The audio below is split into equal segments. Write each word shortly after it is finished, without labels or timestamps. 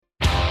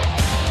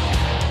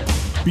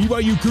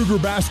BYU Cougar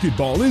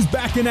basketball is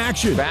back in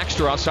action.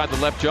 Baxter outside the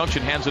left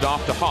junction hands it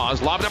off to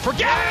Haws. Lob it up for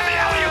Gavin and the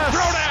alley-oop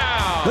throw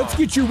down. Let's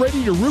get you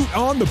ready to root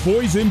on the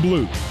boys in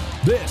blue.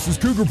 This is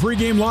Cougar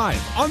Pregame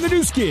Live on the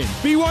new skin,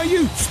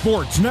 BYU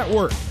Sports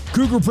Network.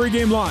 Cougar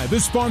Pregame Live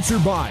is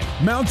sponsored by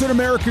Mountain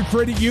America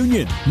Credit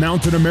Union.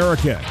 Mountain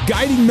America,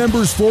 guiding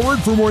members forward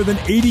for more than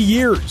 80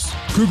 years.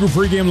 Cougar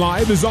Pregame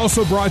Live is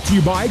also brought to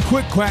you by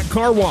Quick Quack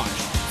Car Wash.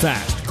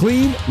 Fast,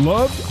 clean,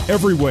 loved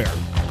everywhere.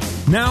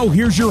 Now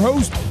here's your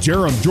host,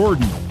 Jerem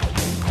Jordan.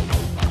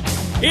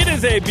 It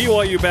is a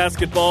BYU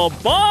basketball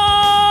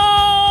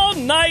ball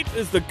night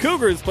as the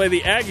Cougars play the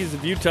Aggies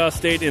of Utah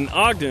State in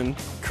Ogden.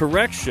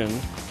 Correction,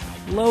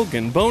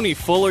 Logan. Boney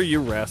Fuller,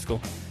 you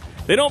rascal.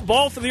 They don't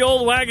ball for the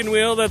old wagon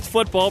wheel. That's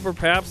football.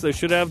 Perhaps they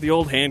should have the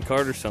old hand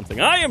card or something.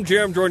 I am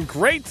Jerem Jordan.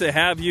 Great to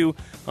have you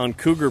on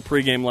Cougar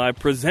Pregame Live,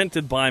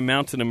 presented by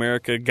Mountain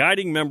America,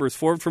 guiding members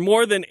forward for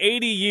more than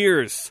 80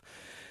 years.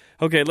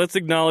 Okay, let's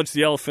acknowledge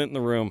the elephant in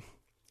the room.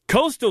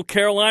 Coastal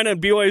Carolina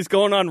and BYU is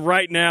going on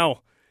right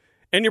now.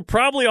 And you're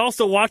probably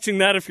also watching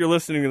that if you're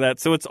listening to that,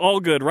 so it's all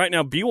good. Right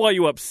now,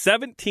 BYU up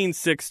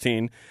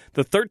 17-16,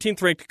 the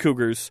 13th-ranked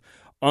Cougars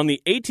on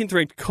the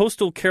 18th-ranked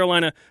Coastal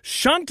Carolina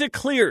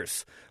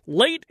Chanticleers.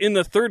 Late in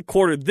the third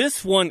quarter,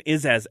 this one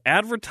is as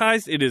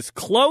advertised. It is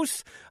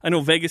close. I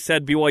know Vegas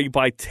had BYU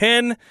by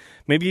 10,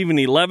 maybe even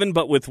 11,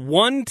 but with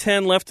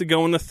 1:10 left to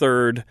go in the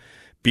third,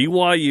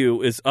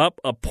 BYU is up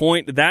a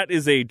point. That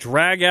is a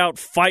drag-out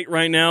fight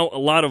right now. A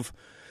lot of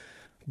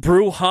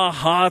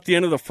brouhaha at the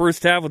end of the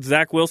first half with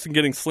Zach Wilson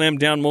getting slammed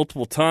down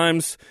multiple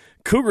times.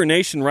 Cougar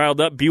Nation riled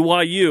up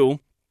BYU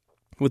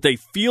with a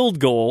field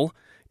goal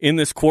in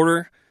this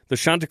quarter. The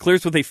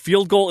Chanticleers with a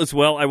field goal as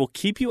well. I will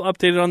keep you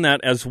updated on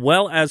that, as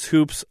well as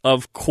hoops,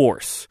 of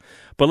course.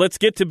 But let's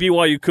get to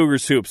BYU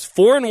Cougars hoops.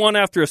 4-1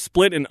 after a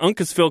split in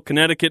Uncasville,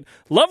 Connecticut.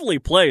 Lovely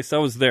place. I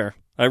was there.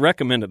 I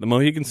recommend it. The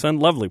Mohegan Sun,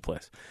 lovely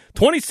place.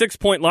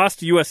 26-point loss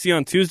to USC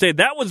on Tuesday.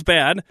 That was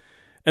bad.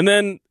 And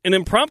then an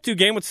impromptu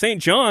game with St.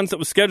 John's that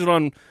was scheduled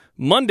on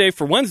Monday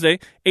for Wednesday,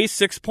 a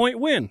 6-point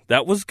win.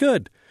 That was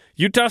good.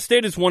 Utah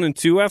State is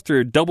 1-2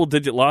 after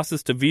double-digit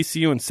losses to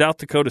VCU and South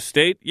Dakota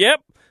State. Yep,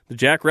 the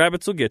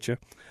Jackrabbits will get you.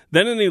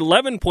 Then an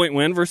 11-point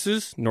win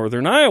versus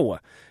Northern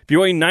Iowa.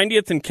 BYU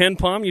 90th in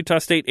KenPom, Utah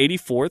State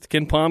 84th.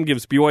 KenPom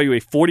gives BYU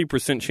a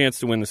 40% chance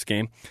to win this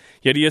game.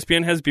 Yet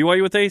ESPN has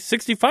BYU with a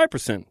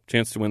 65%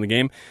 chance to win the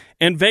game.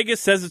 And Vegas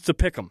says it's a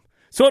pick'em.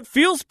 So it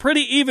feels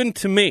pretty even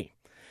to me.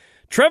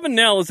 Trevin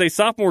Knell is a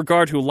sophomore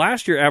guard who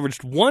last year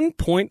averaged 1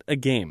 point a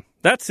game.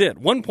 That's it,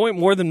 1 point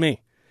more than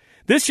me.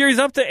 This year he's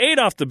up to 8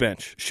 off the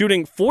bench,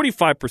 shooting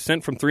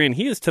 45% from 3, and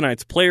he is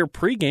tonight's player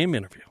pregame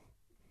interview.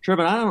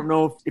 Trevin, I don't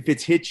know if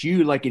it's hit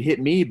you like it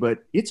hit me, but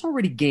it's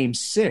already game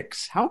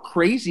 6. How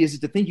crazy is it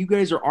to think you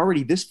guys are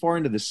already this far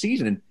into the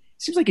season? And it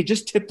seems like it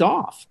just tipped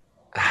off.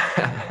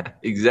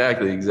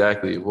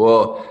 Exactly.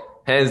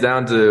 Well, hands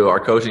down to our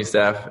coaching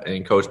staff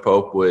and Coach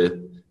Pope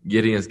with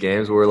getting us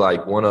games. We're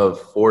like one of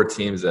 4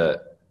 teams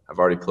that have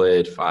already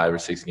played 5 or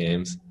 6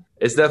 games.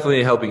 It's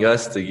definitely helping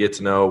us to get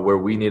to know where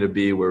we need to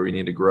be, where we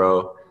need to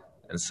grow.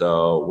 And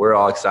so we're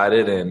all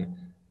excited, and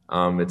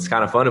it's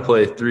kind of fun to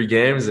play 3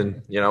 games.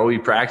 And, we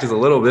practice a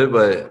little bit,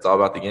 but it's all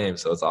about the game,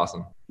 so it's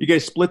awesome. You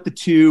guys split the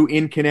 2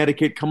 in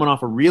Connecticut, coming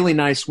off a really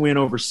nice win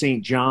over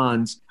St.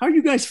 John's. How are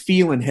you guys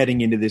feeling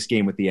heading into this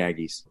game with the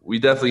Aggies? We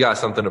definitely got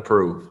something to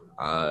prove.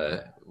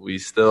 We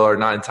still are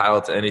not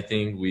entitled to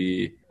anything.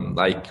 We,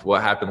 like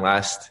what happened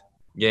last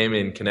game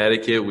in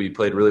Connecticut, we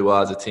played really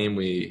well as a team.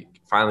 We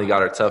finally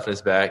got our toughness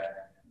back,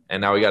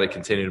 and now we got to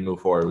continue to move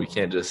forward. We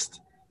can't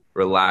just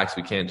relax.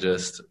 We can't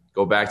just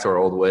go back to our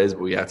old ways,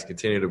 but we have to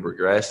continue to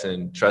progress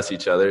and trust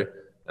each other.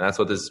 And that's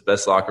what this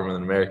best locker room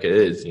in America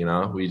is,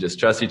 We just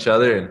trust each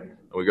other, and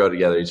we go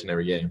together each and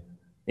every game.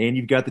 And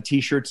you've got the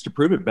T-shirts to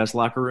prove it. Best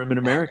locker room in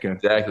America.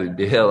 Exactly.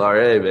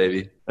 BLRA,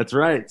 baby. That's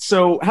right.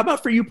 So how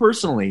about for you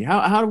personally?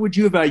 How would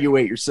you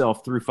evaluate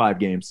yourself through 5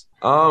 games?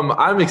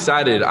 I'm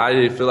excited.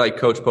 I feel like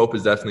Coach Pope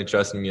is definitely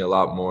trusting me a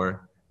lot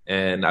more.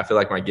 And I feel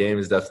like my game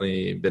has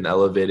definitely been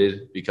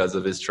elevated because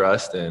of his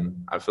trust.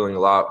 And I'm feeling a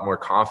lot more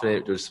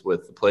confident just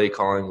with the play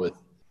calling, with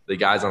the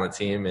guys on the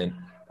team. And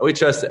we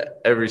trust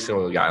every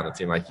single guy on the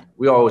team. Like,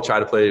 we all try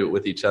to play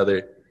with each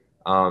other.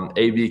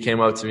 AB came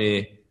up to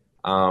me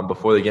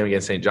before the game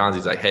against St. John's.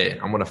 He's like, hey,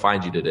 I'm going to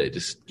find you today.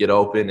 Just get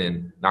open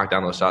and knock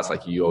down those shots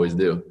like you always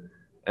do.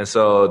 And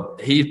so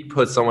he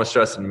put so much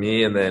trust in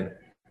me. And then,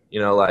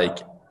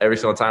 every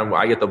single time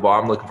I get the ball,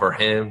 I'm looking for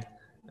him.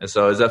 And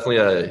so it's definitely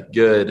a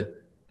good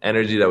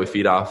energy that we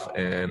feed off.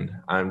 And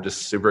I'm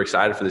just super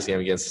excited for this game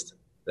against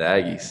the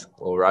Aggies,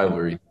 a little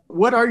rivalry.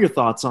 What are your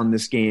thoughts on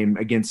this game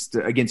against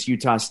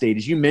Utah State?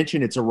 As you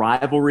mentioned, it's a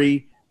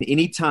rivalry.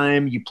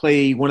 Anytime you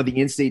play one of the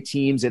in-state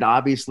teams, it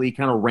obviously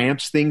kind of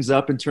ramps things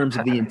up in terms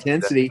of the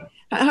intensity.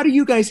 How do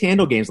you guys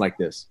handle games like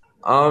this?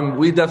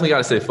 We definitely got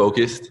to stay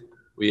focused.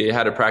 We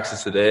had a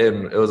practice today,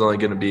 and it was only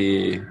going to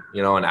be,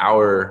 an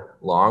hour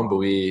long, but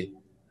we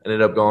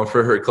ended up going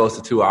for close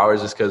to 2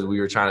 hours just because we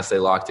were trying to stay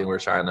locked in. We were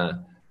trying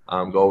to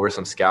go over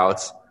some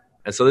scouts.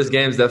 And so this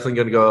game is definitely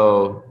going to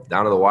go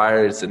down to the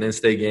wire. It's an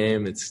in-state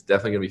game. It's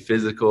definitely going to be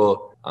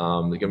physical. There's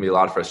going to be a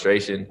lot of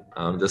frustration.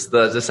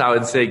 Just how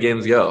in-state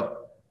games go.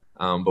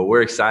 But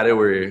we're excited.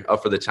 We're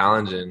up for the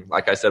challenge. And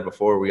like I said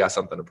before, we got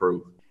something to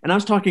prove. And I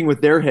was talking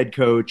with their head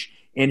coach,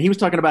 and he was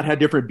talking about how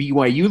different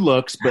BYU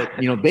looks, but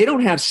they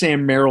don't have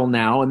Sam Merrill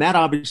now, and that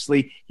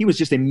obviously he was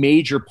just a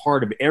major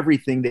part of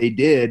everything they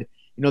did.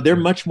 They're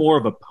much more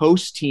of a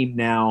post team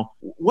now.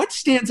 What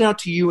stands out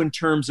to you in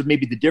terms of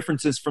maybe the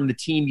differences from the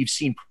team you've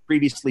seen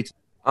previously?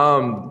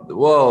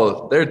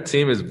 Well, their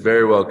team is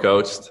very well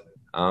coached.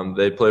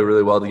 They play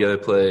really well together,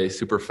 play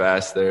super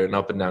fast. They're an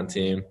up and down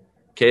team.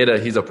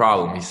 Keita, he's a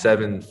problem. He's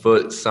 7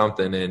 foot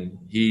something, and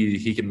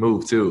he can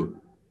move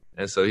too.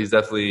 And so he's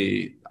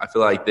definitely, I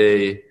feel like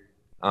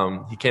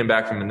he came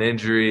back from an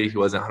injury. He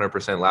wasn't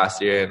 100%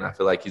 last year, and I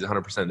feel like he's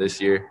 100%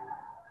 this year.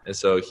 And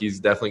so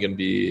he's definitely going to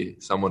be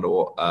someone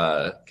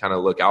to kind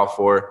of look out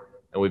for.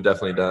 And we've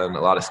definitely done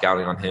a lot of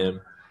scouting on him.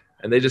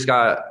 And they just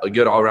got a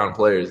good all-around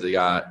players. They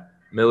got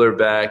Miller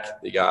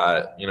back. They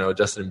got,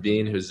 Justin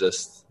Bean, who's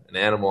just an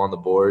animal on the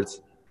boards.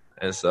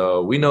 And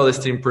so we know this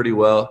team pretty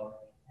well.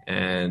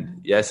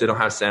 And, yes, they don't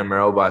have Sam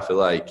Merrill, but I feel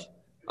like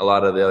a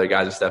lot of the other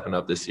guys are stepping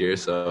up this year.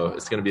 So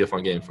it's going to be a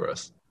fun game for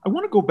us. I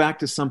want to go back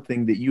to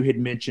something that you had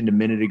mentioned a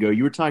minute ago.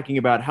 You were talking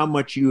about how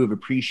much you have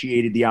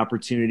appreciated the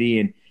opportunity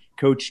and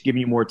coach giving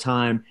you more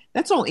time.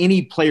 That's all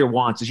any player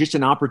wants, is just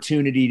an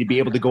opportunity to be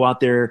able to go out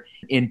there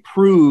and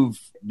prove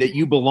that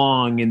you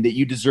belong and that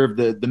you deserve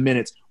the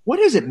minutes. What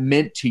has it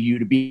meant to you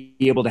to be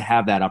able to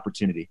have that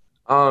opportunity?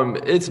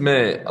 It's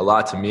meant a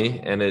lot to me,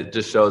 and it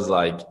just shows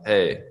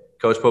hey,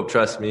 Coach Pope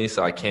trusts me,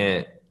 so I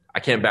can't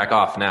back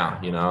off now.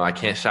 I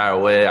can't shy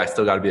away. I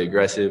still got to be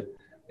aggressive.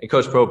 And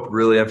Coach Pope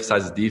really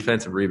emphasizes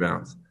defense and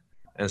rebounds.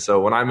 And so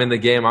when I'm in the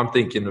game, I'm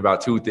thinking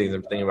about 2 things.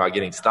 I'm thinking about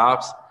getting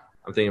stops.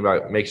 I'm thinking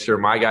about making sure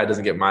my guy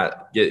doesn't get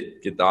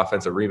the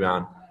offensive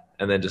rebound,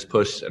 and then just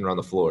push and run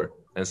the floor.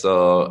 And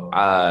so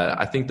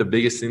I think the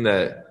biggest thing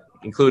that,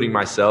 including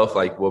myself,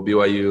 what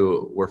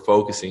BYU we're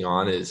focusing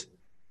on is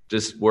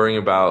just worrying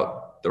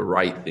about the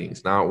right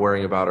things, not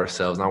worrying about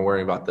ourselves, not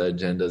worrying about the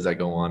agendas that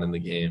go on in the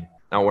game,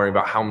 not worrying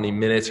about how many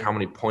minutes, how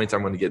many points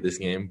I'm going to get this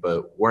game,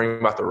 but worrying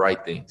about the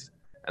right things.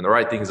 And the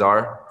right things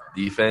are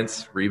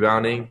defense,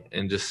 rebounding,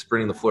 and just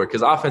sprinting the floor,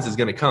 because offense is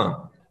going to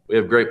come. We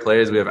have great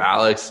players. We have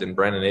Alex and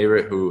Brandon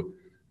Averett, who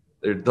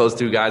those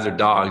 2 guys are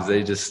dogs.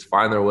 They just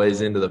find their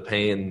ways into the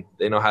paint.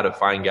 They know how to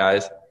find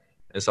guys.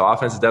 And so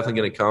offense is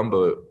definitely going to come,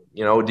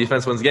 but,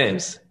 defense wins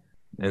games.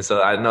 And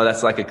so I know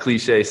that's like a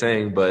cliche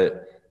saying,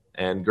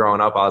 and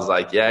growing up, I was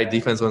like, yeah,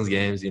 defense wins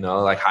games,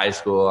 high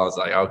school. I was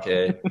like,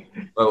 okay.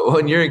 But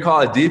when you're in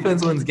college,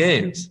 defense wins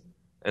games.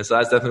 And so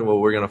that's definitely what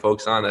we're going to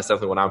focus on. That's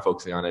definitely what I'm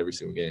focusing on every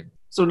single game.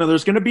 So now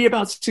there's going to be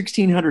about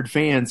 1,600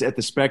 fans at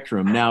the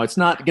Spectrum. Now, it's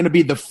not going to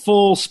be the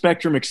full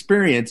Spectrum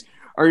experience.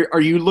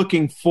 Are you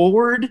looking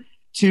forward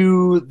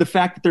to the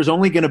fact that there's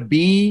only going to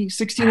be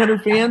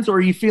 1,600 fans, or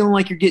are you feeling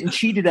like you're getting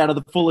cheated out of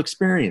the full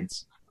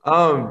experience?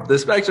 The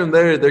Spectrum,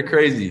 they're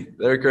crazy.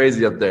 They're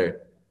crazy up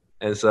there.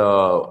 And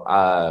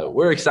so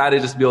we're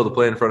excited just to be able to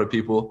play in front of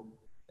people.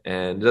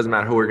 And it doesn't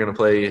matter who we're going to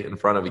play in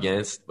front of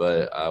against,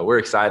 but we're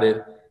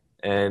excited.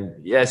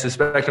 And, yes, the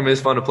Spectrum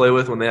is fun to play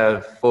with when they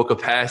have full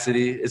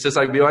capacity. It's just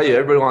like BYU.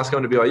 Everybody wants to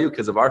come to BYU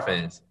because of our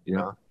fans,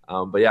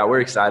 But, yeah,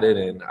 we're excited,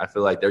 and I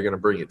feel like they're going to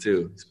bring it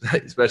too,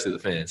 especially the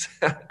fans.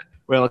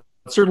 Well,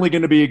 it's certainly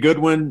going to be a good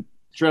one.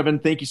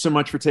 Trevin, thank you so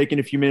much for taking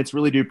a few minutes.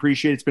 Really do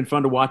appreciate it. It's been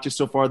fun to watch us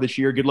so far this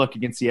year. Good luck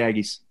against the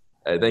Aggies.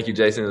 Hey, thank you,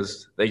 Jason.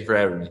 Thank you for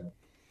having me.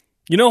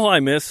 You know who I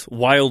miss?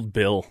 Wild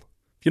Bill.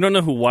 If you don't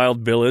know who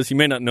Wild Bill is, you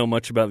may not know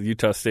much about the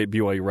Utah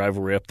State-BYU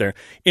rivalry up there.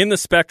 In the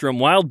Spectrum,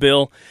 Wild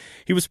Bill,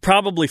 he was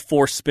probably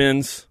 4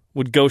 spins,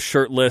 would go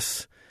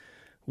shirtless,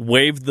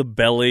 wave the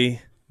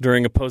belly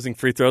during opposing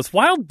free throws.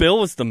 Wild Bill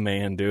was the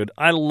man, dude.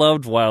 I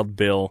loved Wild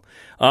Bill.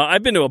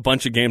 I've been to a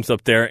bunch of games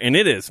up there, and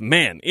it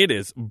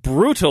is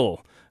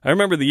brutal. I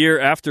remember the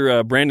year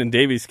after Brandon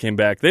Davies came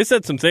back, they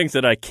said some things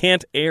that I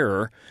can't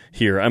air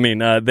here. I mean,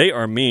 they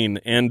are mean.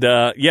 And,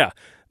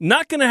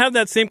 not going to have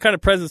that same kind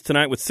of presence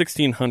tonight with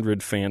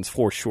 1,600 fans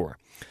for sure.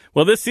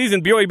 Well, this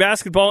season, BYU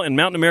Basketball and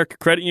Mountain America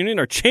Credit Union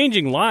are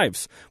changing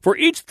lives. For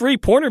each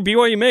 3-pointer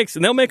BYU makes,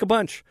 and they'll make a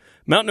bunch,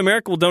 Mountain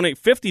America will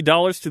donate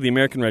 $50 to the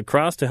American Red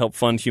Cross to help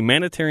fund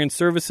humanitarian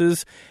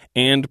services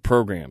and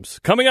programs.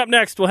 Coming up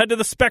next, we'll head to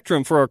the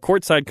Spectrum for our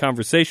courtside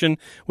conversation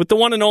with the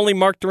one and only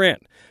Mark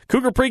Durrant.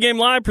 Cougar Pregame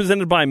Live,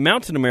 presented by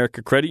Mountain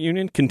America Credit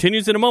Union,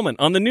 continues in a moment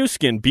on the new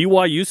skin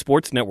BYU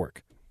Sports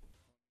Network.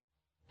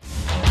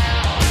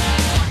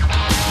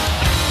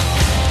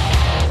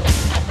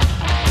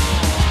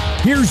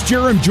 Here's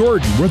Jerem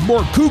Jordan with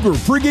more Cougar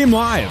Pregame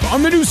Live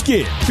on the new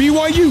skin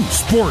BYU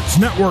Sports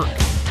Network.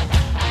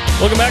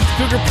 Welcome back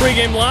to Cougar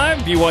Pregame Live,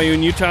 BYU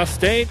and Utah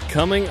State.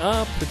 Coming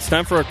up, it's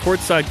time for our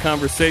courtside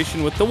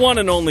conversation with the one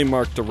and only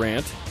Mark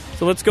Durrant.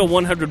 So let's go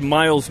 100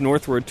 miles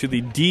northward to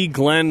the D.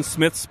 Glenn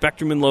Smith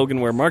Spectrum in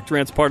Logan, where Mark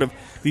Durrant's part of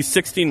the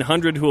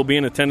 1,600 who will be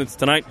in attendance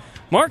tonight.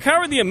 Mark, how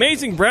are the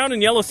amazing brown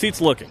and yellow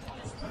seats looking?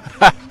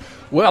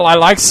 Well, I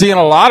like seeing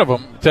a lot of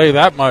them, I'll tell you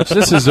that much.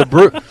 This is a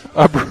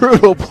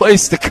brutal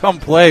place to come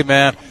play,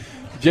 man.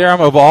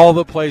 Jeremy, of all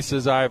the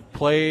places I've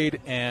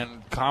played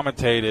and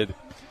commentated,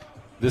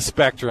 the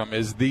Spectrum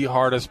is the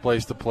hardest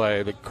place to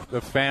play.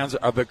 The fans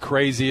are the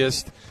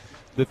craziest.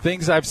 The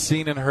things I've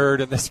seen and heard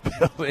in this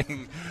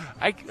building,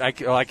 I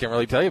can't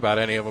really tell you about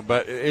any of them,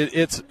 but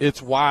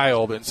it's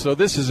wild. And so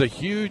this is a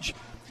huge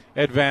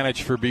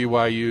advantage for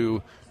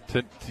BYU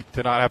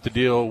to not have to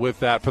deal with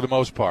that for the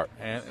most part.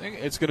 And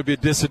it's going to be a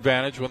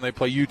disadvantage when they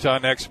play Utah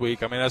next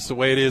week. I mean, that's the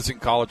way it is in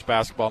college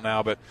basketball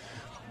now. But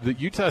the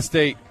Utah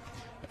State,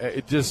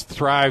 it just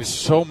thrives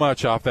so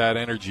much off that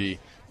energy.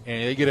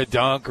 And they get a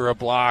dunk or a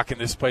block, and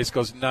this place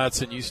goes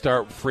nuts, and you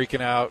start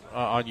freaking out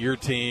on your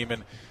team.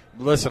 And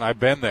listen, I've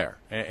been there,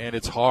 and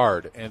it's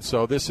hard. And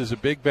so this is a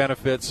big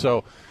benefit.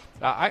 So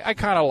I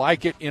kind of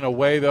like it in a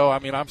way, though. I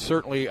mean,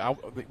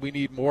 we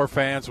need more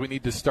fans. We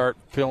need to start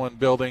filling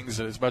buildings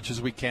as much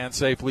as we can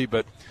safely.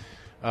 But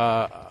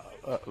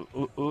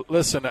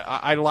listen,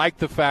 I like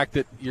the fact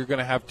that you're going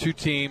to have two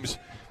teams,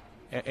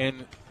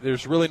 and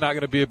there's really not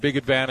going to be a big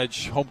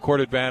advantage, home court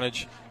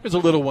advantage. There's a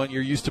little one.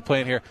 You're used to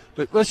playing here.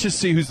 But let's just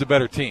see who's the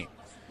better team.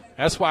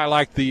 That's why I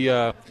like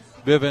the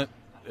Vivint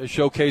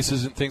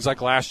showcases and things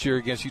like last year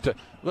against Utah.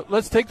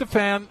 Let's take the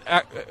fan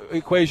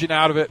equation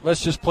out of it.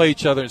 Let's just play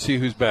each other and see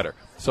who's better.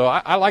 So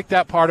I like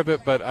that part of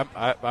it, but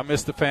I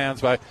miss the fans,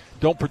 but I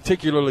don't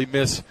particularly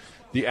miss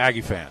the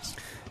Aggie fans.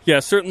 Yeah,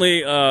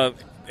 certainly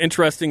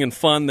interesting and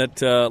fun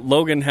that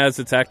Logan has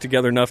its act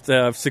together enough to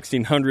have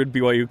 1,600.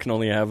 BYU can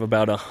only have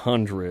about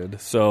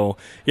 100. So,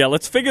 yeah,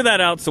 let's figure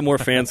that out so more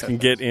fans can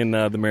get in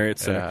the Marriott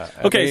Center.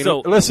 Okay, so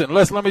listen,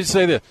 let me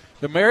say this.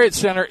 The Marriott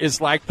Center is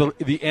like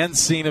the end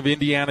scene of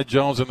Indiana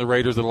Jones and the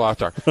Raiders of the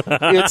Lost Ark.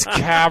 It's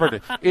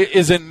cavernous. It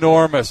is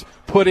enormous.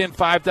 Put in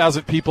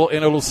 5,000 people and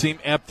it'll seem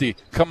empty.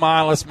 Come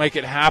on, let's make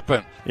it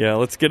happen. Yeah,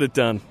 let's get it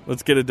done.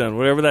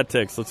 Whatever that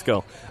takes, let's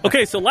go.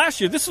 Okay, so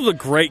last year, this was a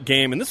great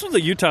game, and this was a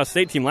Utah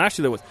State team last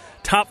year that was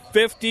top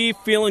 50,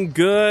 feeling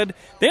good.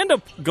 They end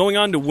up going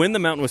on to win the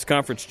Mountain West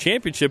Conference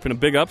Championship in a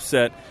big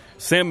upset.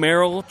 Sam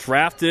Merrill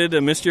drafted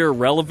Mr.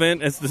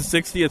 Irrelevant as the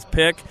 60th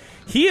pick.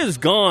 He is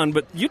gone,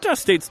 but Utah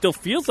State still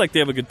feels like they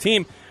have a good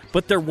team,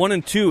 but they're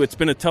 1-2. It's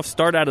been a tough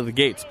start out of the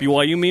gates.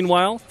 BYU,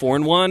 meanwhile,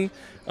 4-1.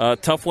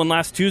 Tough one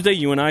last Tuesday.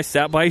 You and I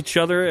sat by each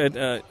other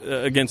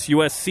against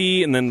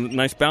USC, and then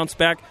nice bounce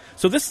back.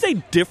 So this is a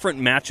different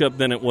matchup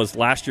than it was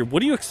last year. What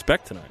do you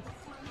expect tonight?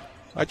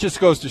 That just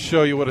goes to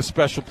show you what a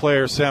special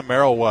player Sam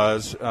Merrill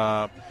was.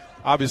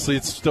 Obviously,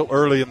 it's still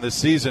early in this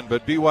season,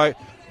 but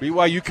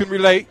BYU can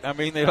relate. I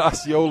mean, they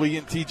lost Yoli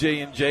and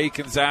TJ and Jake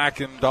and Zach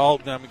and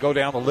Dalton. I mean, go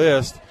down the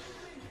list.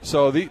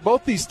 So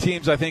both these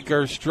teams, I think,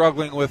 are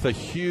struggling with a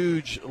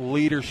huge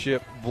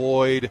leadership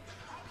void,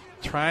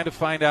 trying to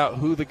find out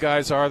who the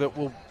guys are that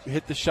will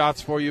hit the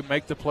shots for you,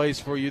 make the plays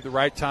for you, the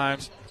right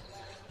times.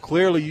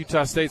 Clearly,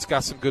 Utah State's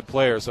got some good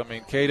players. I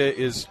mean, Keita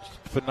is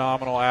a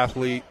phenomenal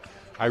athlete.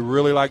 I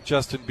really like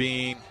Justin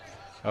Bean.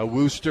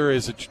 Wooster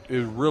is a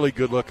really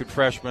good-looking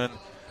freshman.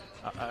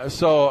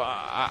 So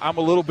I'm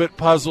a little bit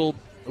puzzled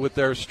with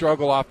their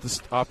struggle off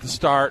the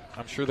start.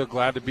 I'm sure they're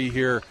glad to be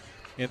here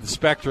in the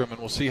Spectrum, and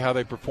we'll see how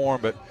they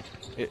perform. But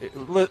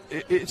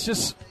it's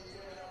just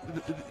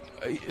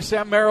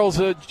Sam Merrill's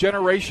a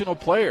generational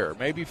player.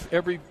 Maybe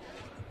every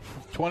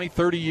 20,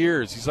 30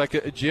 years. He's like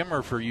a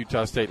Jimmer for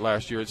Utah State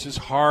last year. It's just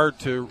hard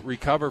to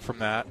recover from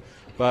that.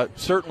 But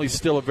certainly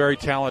still a very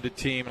talented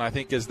team, and I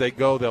think as they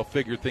go, they'll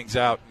figure things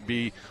out and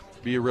be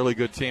a really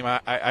good team.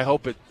 I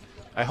hope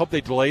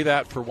they delay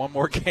that for one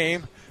more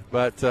game,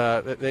 but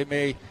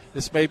this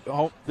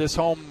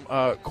home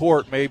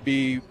court may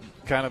be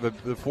kind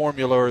of the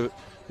formula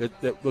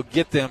that will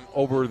get them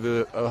over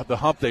the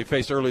hump they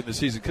faced early in the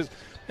season, because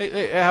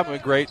they haven't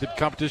been great. The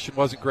competition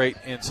wasn't great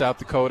in South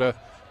Dakota,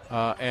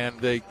 and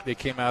they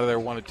came out of there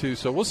 1-2.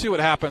 So we'll see what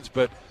happens,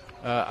 but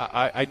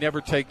I never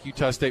take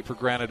Utah State for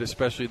granted,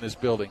 especially in this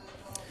building.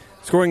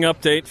 Scoring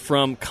update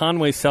from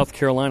Conway, South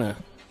Carolina.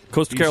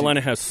 Coastal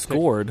Carolina has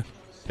scored.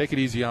 Take it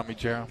easy on me,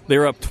 Gerald. They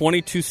were up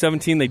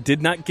 22-17. They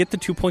did not get the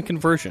two-point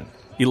conversion.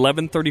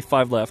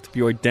 11:35 left.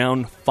 BYU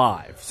down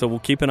 5. So we'll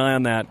keep an eye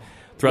on that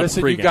throughout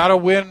the pregame. You got to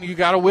win. You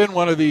got to win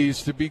one of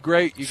these to be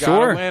great. You got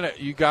to win it.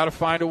 You got to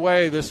find a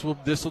way. This will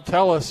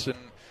tell us. And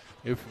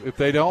if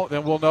they don't,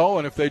 then we'll know.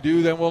 And if they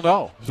do, then we'll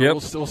know.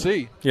 So we'll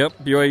see. Yep.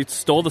 BYU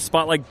stole the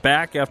spotlight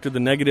back after the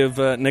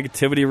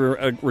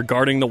negativity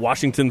regarding the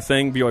Washington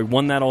thing. BYU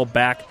won that all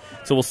back.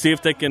 So we'll see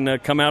if they can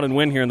come out and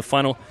win here in the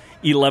final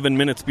 11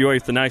 minutes. BYU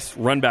with a nice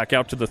run back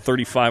out to the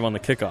 35 on the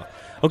kickoff.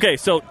 Okay,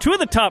 so two of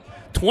the top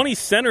 20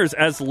 centers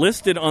as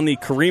listed on the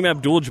Kareem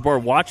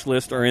Abdul-Jabbar watch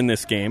list are in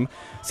this game.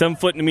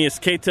 7-foot Neemias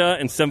Queta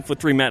and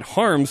 7'3" Matt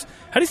Harms.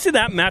 How do you see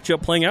that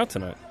matchup playing out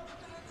tonight?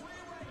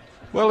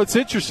 Well, it's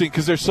interesting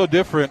because they're so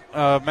different.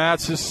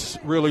 Matt's just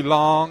really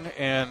long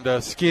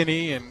and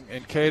skinny,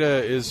 and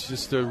Queta is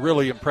just a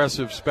really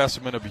impressive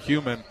specimen of a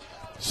human,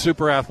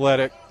 super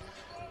athletic.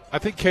 I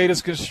think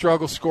Queta's going to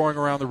struggle scoring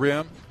around the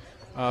rim.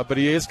 But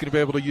he is going to be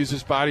able to use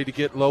his body to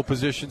get low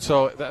position.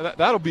 So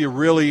that'll be a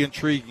really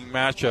intriguing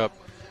matchup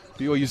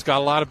BYU's got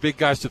a lot of big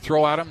guys to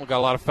throw at him. We've got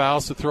a lot of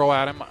fouls to throw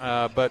at him.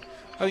 But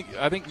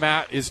I think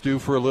Matt is due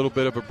for a little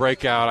bit of a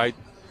breakout.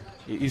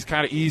 He's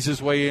kind of eased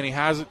his way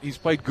in. He's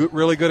played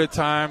really good at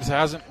times.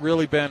 Hasn't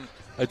really been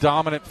a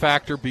dominant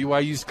factor.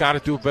 BYU's got to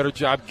do a better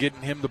job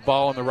getting him the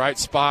ball in the right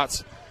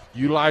spots,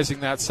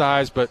 utilizing that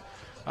size. But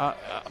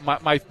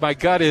my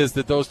gut is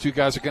that those two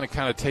guys are going to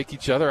kind of take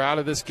each other out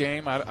of this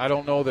game. I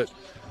don't know that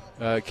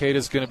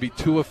Keita's going to be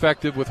too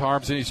effective with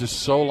Harmsen. He's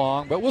just so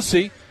long. But we'll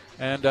see.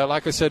 And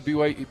like I said,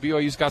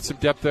 BYU's got some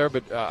depth there.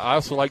 But I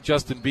also like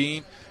Justin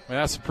Bean. I mean,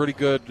 that's a pretty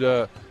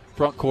good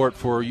front court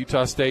for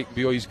Utah State. And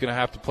BYU's going to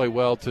have to play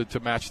well to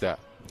match that.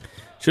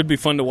 Should be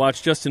fun to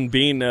watch. Justin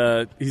Bean,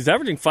 he's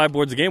averaging 5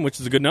 boards a game, which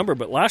is a good number,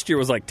 but last year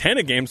was like 10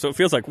 a game, so it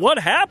feels like, what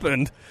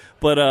happened?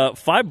 But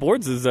 5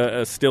 boards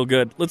is still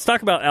good. Let's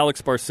talk about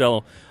Alex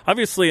Barcelo.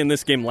 Obviously, in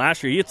this game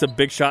last year, he hits a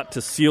big shot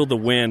to seal the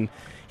win.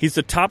 He's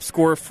the top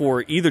scorer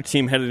for either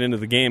team headed into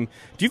the game.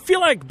 Do you feel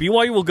like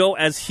BYU will go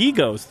as he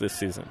goes this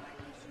season?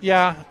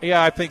 Yeah,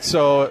 I think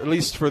so, at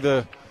least for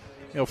the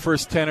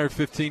first 10 or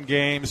 15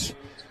 games.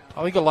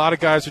 I think a lot of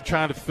guys are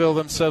trying to fill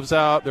themselves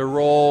out, their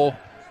role.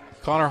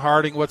 Connor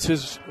Harding, what's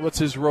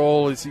his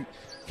role?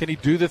 Can he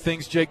do the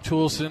things Jake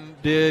Toolson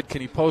did? Can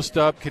he post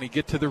up? Can he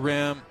get to the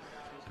rim?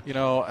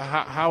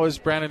 How is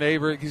Brandon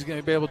Averett? He's going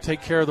to be able to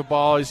take care of the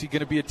ball. Is he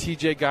going to be a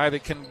TJ guy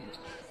that can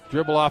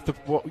dribble off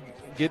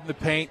get in the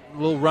paint,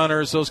 little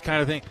runners, those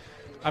kind of things?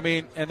 I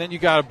mean, and then you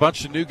got a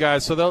bunch of new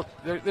guys, so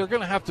they're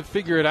going to have to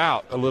figure it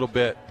out a little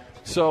bit.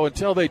 So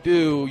until they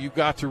do, you've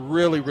got to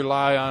really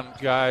rely on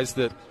guys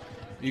that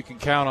you can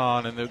count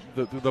on, and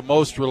the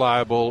most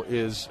reliable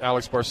is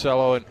Alex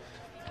Barcelo, and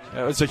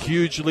it's a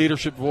huge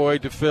leadership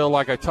void to fill,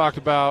 like I talked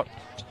about,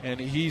 and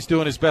he's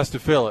doing his best to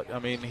fill it. I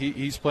mean,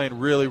 he's playing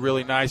really,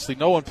 really nicely.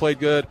 No one played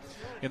good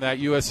in that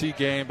USC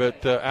game,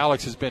 but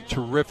Alex has been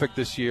terrific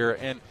this year,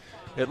 and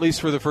at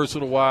least for the first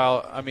little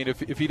while, I mean,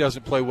 if he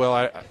doesn't play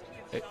well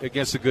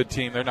against a good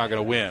team, they're not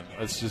going to win.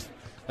 That's just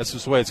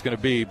the way it's going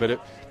to be.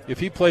 But if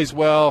he plays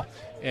well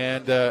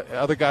and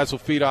other guys will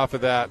feed off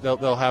of that,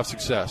 they'll have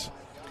success.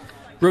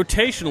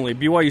 Rotationally,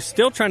 BYU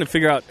still trying to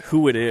figure out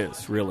who it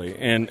is, really,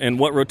 and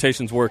what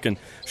rotations work, and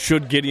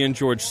should Gideon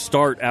George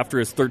start after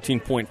his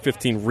 13-point,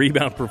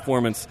 15-rebound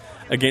performance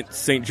against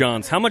St.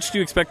 John's? How much do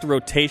you expect the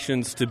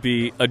rotations to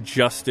be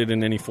adjusted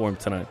in any form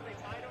tonight?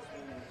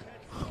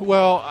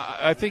 Well,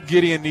 I think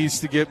Gideon needs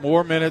to get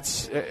more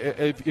minutes.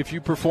 If you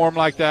perform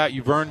like that,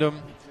 you've earned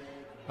them.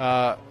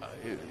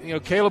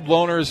 Caleb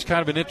Lohner is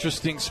kind of an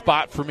interesting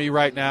spot for me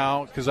right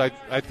now because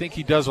I think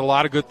he does a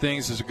lot of good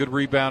things. He's a good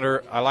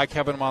rebounder. I like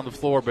having him on the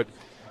floor, but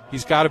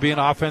he's got to be an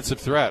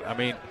offensive threat. I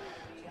mean,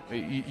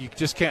 you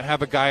just can't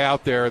have a guy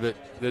out there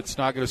that's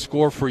not going to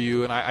score for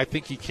you, and I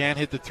think he can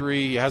hit the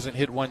three. He hasn't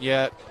hit one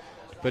yet.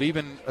 But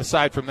even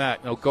aside from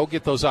that, go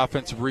get those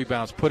offensive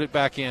rebounds, put it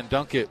back in,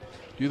 dunk it,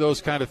 do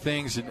those kind of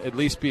things, and at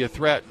least be a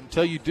threat.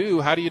 Until you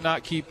do, how do you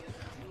not keep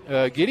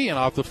Gideon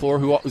off the floor,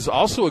 who is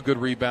also a good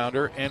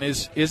rebounder and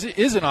is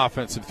an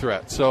offensive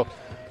threat? So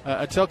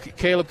until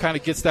Caleb kind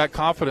of gets that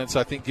confidence,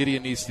 I think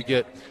Gideon needs to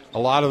get a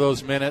lot of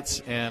those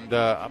minutes. And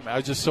I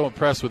was just so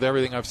impressed with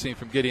everything I've seen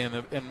from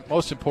Gideon. And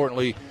most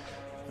importantly,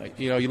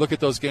 you look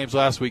at those games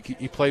last week,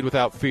 he played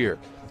without fear.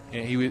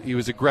 And he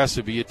was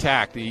aggressive. He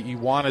attacked. He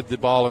wanted the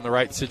ball in the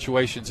right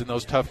situations in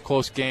those tough,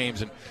 close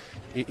games. And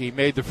he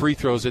made the free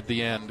throws at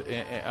the end.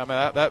 I mean,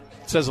 that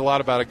says a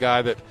lot about a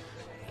guy that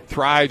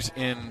thrives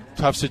in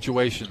tough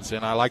situations,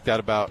 and I like that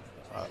about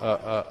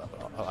a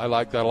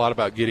lot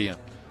about Gideon.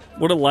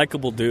 What a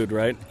likable dude,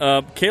 right?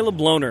 Caleb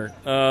Lohner,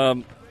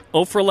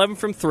 0 for 11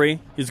 from 3.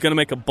 He's going to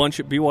make a bunch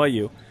at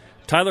BYU.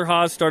 Tyler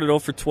Haws started 0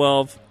 for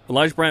 12.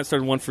 Elijah Bryant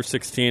started 1 for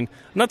 16. I'm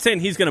not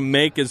saying he's going to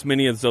make as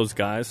many as those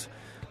guys,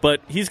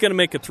 but he's going to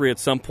make a 3 at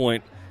some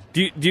point.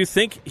 Do you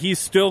think he's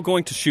still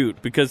going to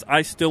shoot? Because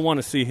I still want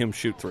to see him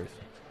shoot threes.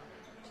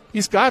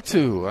 He's got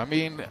to. I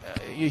mean,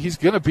 he's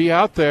going to be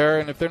out there,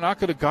 and if they're not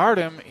going to guard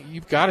him,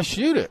 you've got to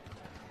shoot it,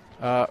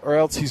 or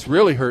else he's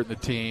really hurting the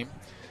team.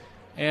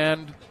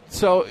 And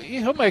so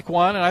he'll make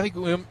one, and I think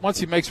once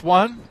he makes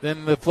one,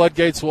 then the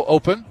floodgates will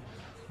open.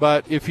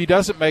 But if he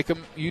doesn't make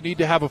them, you need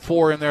to have a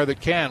 4 in there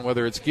that can,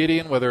 whether it's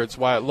Gideon, whether it's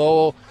Wyatt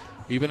Lowell,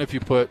 even if you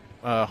put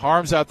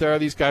Harms out there,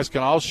 these guys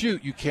can all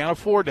shoot. You can't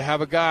afford to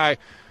have a guy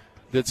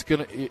that's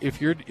going to,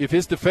 if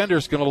his defender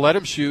is going to let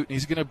him shoot,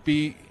 he's going to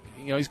be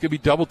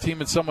double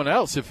teaming someone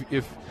else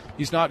if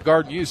he's not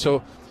guarding you.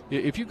 So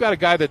if you've got a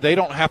guy that they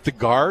don't have to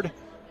guard,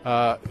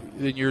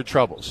 then you're in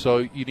trouble. So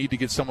you need to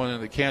get someone in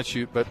that can't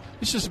shoot. But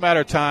it's just a matter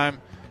of time.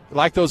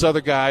 Like those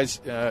other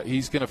guys,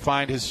 he's going to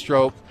find his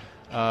stroke.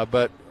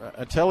 But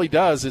until he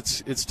does,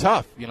 it's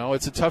tough.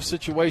 It's a tough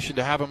situation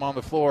to have him on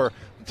the floor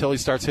until he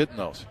starts hitting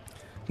those.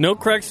 No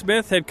Craig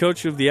Smith, head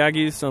coach of the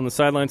Aggies, on the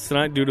sidelines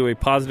tonight due to a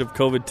positive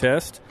COVID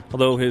test,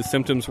 although his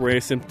symptoms were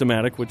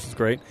asymptomatic, which is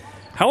great.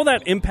 How will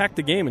that impact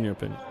the game, in your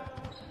opinion?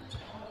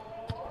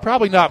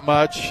 Probably not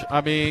much. I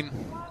mean,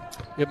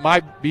 it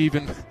might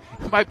even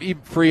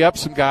free up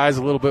some guys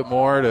a little bit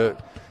more to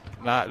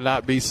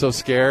not be so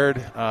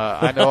scared.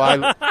 I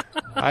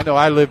know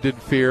I lived in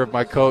fear of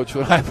my coach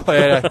when I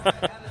played.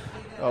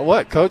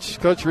 What,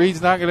 Coach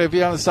Reed's not going to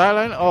be on the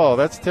sideline? Oh,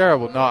 that's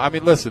terrible. No, I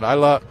mean, listen, I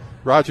love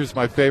Roger's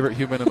my favorite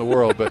human in the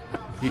world, but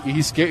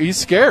he's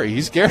scary.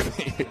 He scared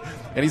me,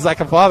 and he's like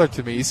a father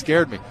to me. He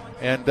scared me,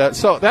 and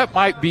so that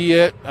might be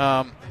it.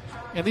 And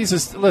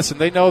listen,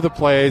 they know the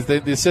plays.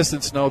 The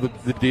assistants know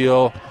the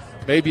deal.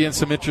 Maybe in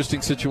some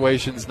interesting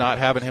situations, not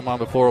having him on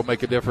the floor will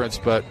make a difference,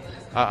 but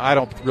I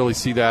don't really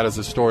see that as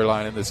a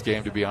storyline in this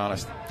game, to be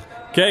honest.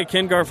 Okay,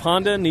 Ken Garff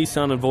Honda,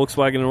 Nissan, and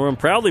Volkswagen in the room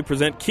proudly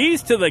present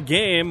Keys to the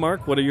Game.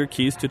 Mark, what are your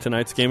keys to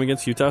tonight's game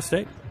against Utah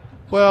State?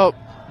 Well,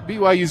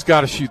 BYU's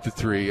got to shoot the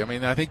three. I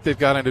mean, I think they've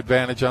got an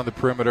advantage on the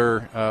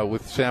perimeter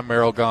with Sam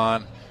Merrill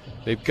gone.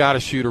 They've got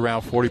to shoot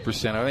around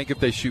 40%. I think if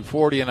they shoot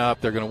 40 and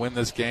up, they're going to win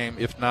this game.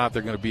 If not,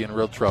 they're going to be in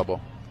real trouble.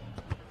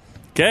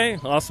 Okay,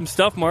 awesome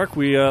stuff, Mark.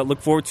 We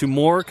look forward to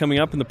more coming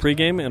up in the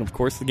pregame and, of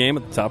course, the game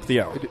at the top of the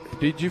hour.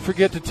 Did you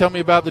forget to tell me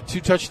about the 2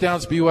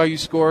 touchdowns BYU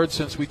scored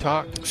since we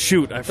talked?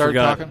 Shoot, I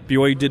forgot.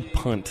 BYU did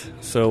punt.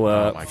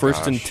 So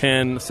first and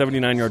 10,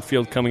 79-yard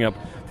field coming up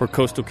for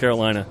Coastal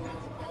Carolina.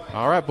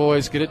 All right,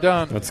 boys, get it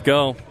done. Let's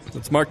go.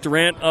 It's Mark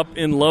Durrant up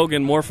in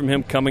Logan. More from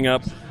him coming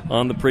up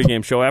on the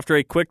pregame show. After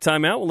a quick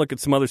timeout, we'll look at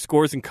some other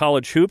scores in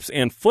college hoops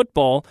and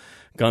football.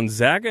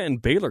 Gonzaga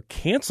and Baylor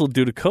canceled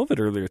due to COVID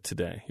earlier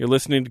today. You're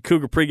listening to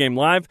Cougar Pregame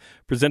Live,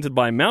 presented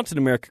by Mountain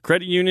America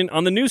Credit Union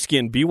on the new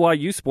skin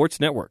BYU Sports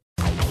Network.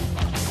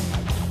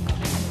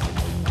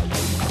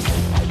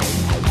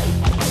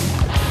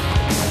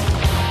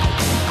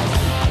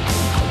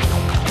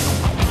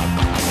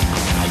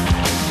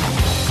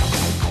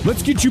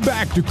 Let's get you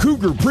back to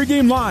Cougar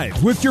Pregame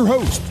Live with your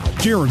host,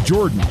 Jaron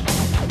Jordan.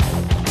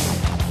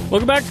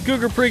 Welcome back to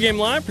Cougar Pregame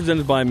Live,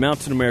 presented by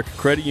Mountain America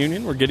Credit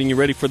Union. We're getting you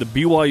ready for the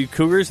BYU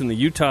Cougars and the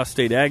Utah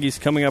State Aggies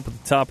coming up at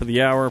the top of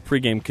the hour.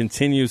 Pregame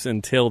continues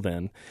until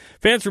then.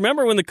 Fans,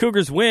 remember, when the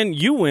Cougars win,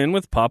 you win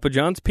with Papa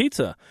John's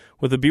Pizza.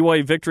 With a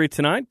BYU victory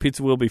tonight,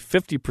 pizza will be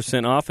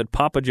 50% off at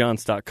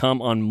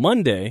papajohns.com on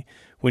Monday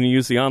when you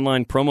use the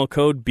online promo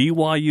code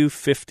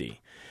BYU50.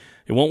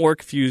 It won't work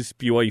if you use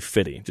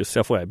BYU50. Just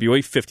FYI,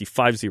 BYU50,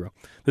 50.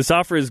 This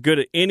offer is good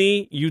at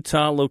any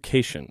Utah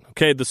location.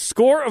 Okay, the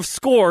score of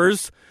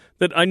scores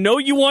that I know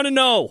you want to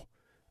know.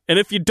 And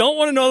if you don't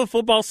want to know the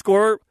football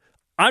score,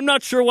 I'm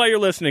not sure why you're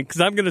listening,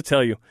 because I'm going to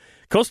tell you.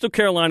 Coastal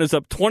Carolina's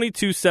up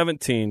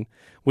 22-17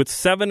 with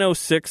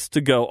 7:06 to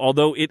go,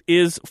 although it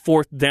is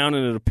fourth down,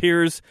 and it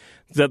appears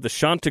that the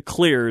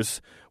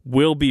Chanticleers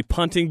will be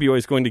punting. BYU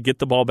is going to get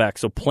the ball back,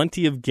 so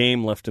plenty of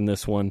game left in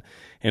this one.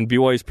 And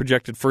BYU's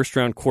projected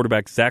first-round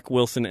quarterback Zach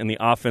Wilson and the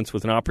offense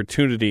with an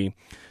opportunity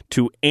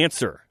to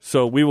answer.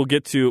 So we will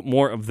get to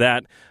more of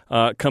that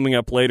coming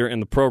up later in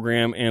the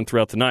program and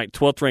throughout the night.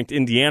 12th-ranked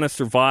Indiana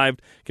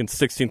survived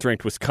against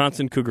 16th-ranked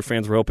Wisconsin. Cougar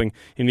fans were hoping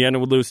Indiana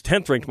would lose.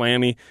 10th-ranked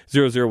Miami,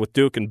 0-0 with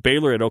Duke, and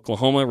Baylor at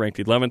Oklahoma, ranked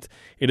 11th.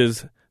 It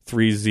is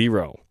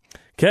 3-0.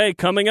 Okay,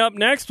 coming up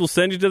next, we'll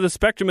send you to the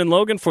Spectrum in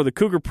Logan for the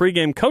Cougar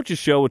Pregame Coaches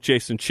Show with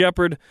Jason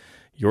Shepard.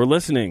 You're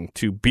listening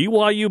to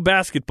BYU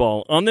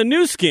Basketball on the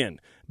new skin,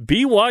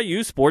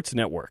 BYU Sports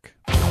Network.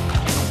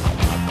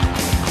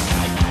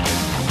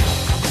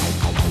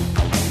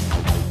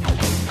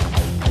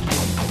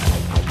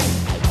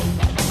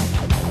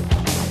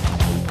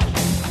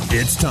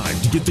 It's time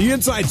to get the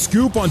inside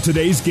scoop on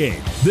today's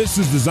game. This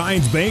is the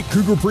Zions Bank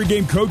Cougar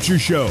Pregame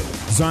Coaches Show.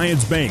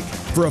 Zions Bank.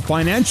 For a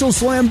financial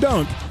slam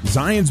dunk,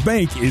 Zions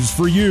Bank is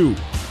for you.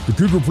 The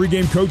Cougar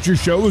Pregame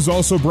Coaches Show is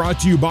also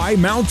brought to you by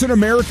Mountain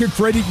America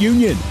Credit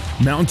Union.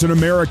 Mountain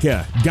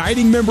America,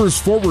 guiding members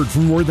forward for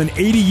more than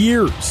 80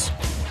 years.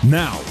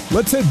 Now,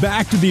 let's head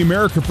back to the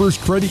America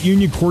First Credit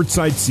Union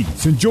courtside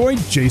seats and join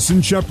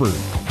Jason Shepard.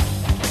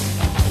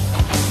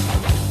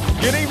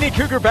 Good evening,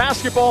 Cougar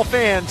basketball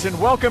fans,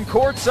 and welcome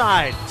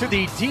courtside to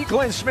the D.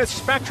 Glenn Smith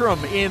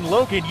Spectrum in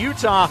Logan,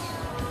 Utah,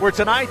 where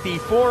tonight the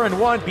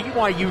 4-1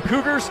 BYU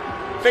Cougars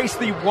face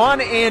the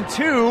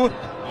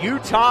 1-2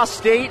 Utah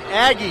State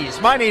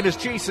Aggies. My name is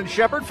Jason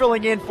Shepard,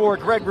 filling in for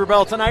Greg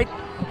Wrubell tonight.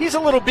 He's a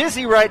little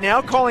busy right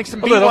now, calling some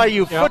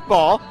BYU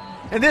football.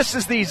 And this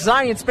is the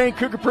Zions Bank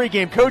Cougar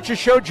Pregame Coaches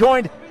Show,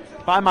 joined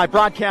by my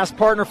broadcast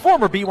partner,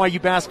 former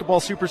BYU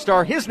basketball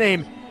superstar. His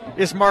name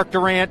is Mark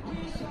Durrant.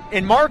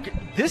 And Mark,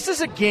 this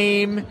is a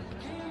game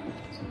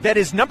that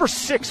is number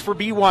 6 for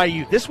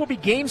BYU. This will be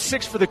game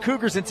 6 for the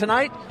Cougars, and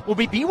tonight will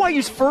be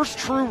BYU's first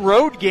true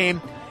road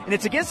game. And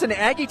it's against an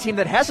Aggie team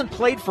that hasn't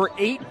played for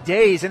 8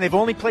 days, and they've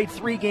only played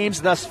 3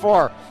 games thus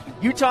far.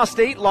 Utah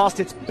State lost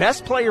its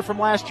best player from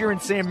last year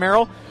in Sam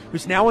Merrill,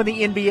 who's now in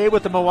the NBA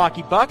with the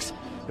Milwaukee Bucks.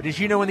 But as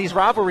you know, in these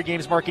rivalry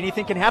games, Mark,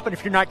 anything can happen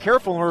if you're not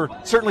careful, and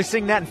we're certainly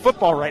seeing that in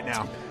football right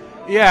now.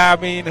 Yeah,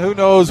 I mean, who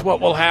knows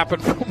what will happen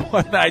from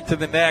one night to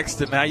the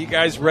next, and how you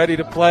guys ready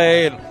to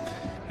play,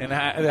 and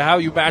how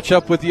you match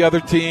up with the other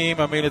team.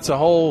 I mean, it's a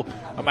whole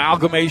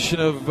amalgamation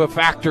of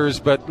factors.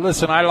 But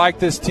listen, I like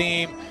this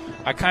team.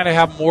 I kind of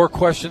have more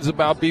questions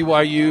about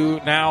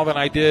BYU now than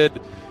I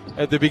did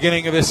at the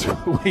beginning of this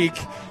week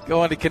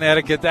going to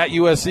Connecticut. That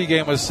USC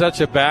game was such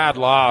a bad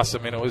loss. I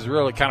mean, it was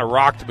really kind of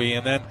rocked me.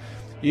 And then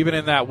even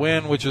in that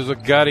win, which was a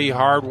gutty,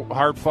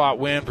 hard-fought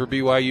win for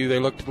BYU, they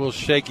looked a little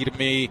shaky to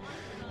me.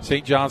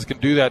 St. John's can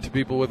do that to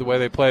people with the way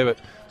they play, but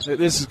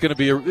this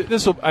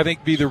will, I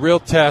think, be the real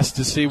test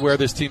to see where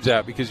this team's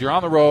at, because you're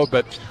on the road,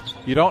 but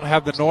you don't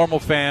have the normal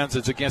fans.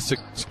 It's against a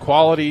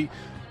quality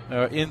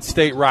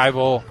in-state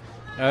rival.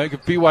 I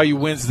think if BYU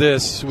wins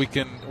this, we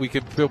can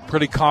feel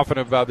pretty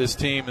confident about this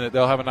team and that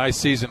they'll have a nice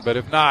season. But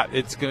if not,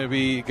 it's going to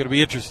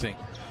be interesting.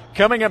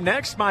 Coming up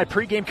next, my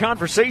pregame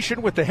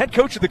conversation with the head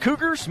coach of the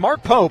Cougars,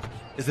 Mark Pope,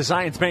 as the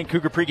Zions Bank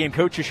Cougar Pregame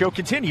Coaches Show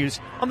continues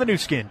on the new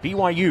skin,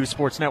 BYU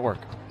Sports Network.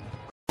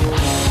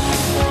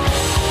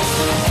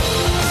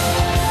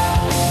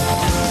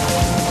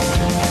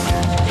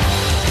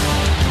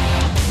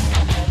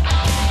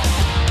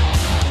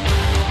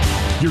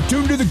 You're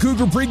tuned to the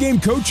Cougar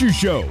Pregame Coaches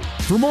Show.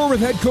 For more with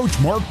head coach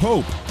Mark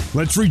Pope,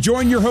 let's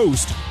rejoin your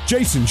host,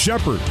 Jason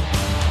Shepard.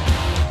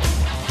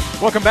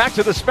 Welcome back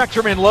to the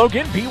Spectrum in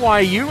Logan.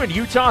 BYU and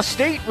Utah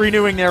State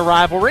renewing their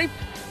rivalry.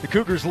 The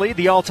Cougars lead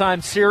the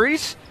all-time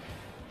series.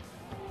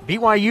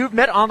 BYU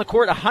met on the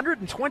court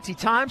 120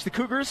 times. The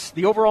Cougars,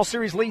 the overall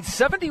series lead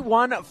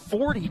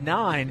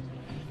 71-49.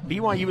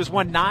 BYU has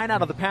won 9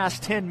 out of the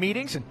past 10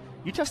 meetings, and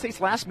Utah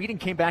State's last meeting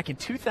came back in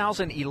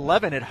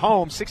 2011 at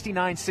home,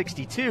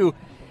 69-62.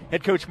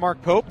 Head coach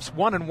Mark Pope's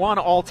 1-1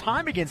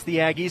 all-time against the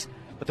Aggies,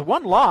 but the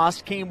one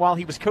loss came while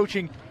he was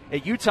coaching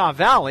at Utah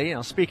Valley.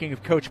 Now, speaking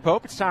of Coach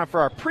Pope, it's time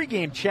for our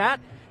pregame chat,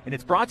 and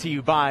it's brought to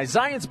you by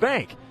Zions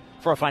Bank.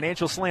 For a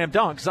financial slam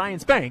dunk,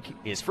 Zions Bank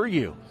is for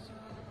you.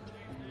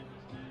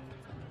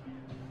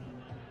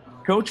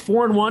 Coach,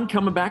 4-1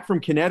 coming back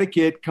from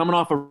Connecticut, coming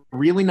off a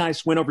really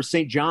nice win over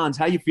St. John's.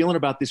 How are you feeling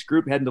about this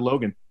group heading to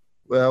Logan?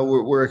 Well,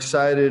 we're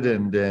excited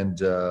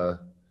and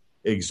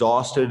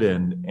exhausted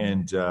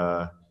and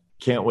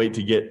can't wait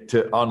to get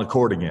on the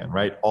court again,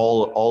 right?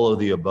 All of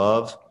the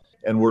above.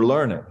 And we're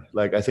learning.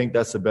 Like, I think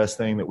that's the best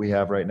thing that we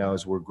have right now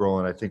is we're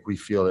growing. I think we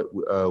feel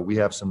that we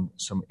have some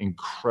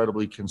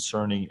incredibly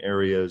concerning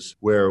areas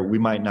where we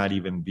might not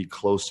even be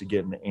close to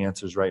getting the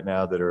answers right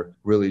now that are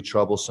really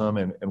troublesome.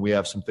 And we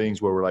have some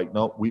things where we're like,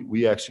 no,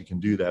 we actually can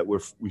do that.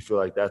 We feel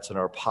like that's in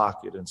our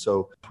pocket. And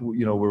so,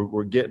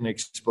 we're getting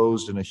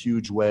exposed in a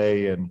huge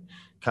way and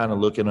kind of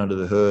looking under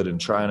the hood and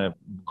trying to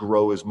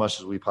grow as much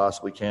as we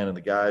possibly can. And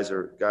the guys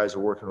are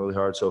working really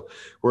hard. So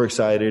we're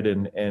excited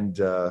and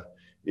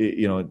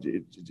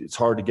it's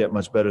hard to get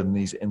much better than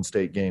these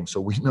in-state games. So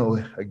we know,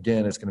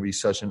 again, it's going to be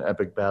such an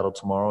epic battle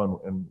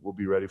tomorrow, and we'll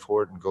be ready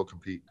for it and go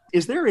compete.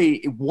 Is there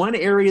one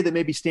area that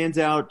maybe stands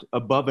out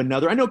above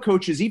another? I know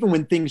coaches, even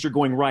when things are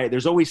going right,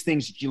 there's always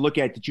things that you look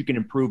at that you can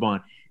improve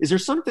on. Is there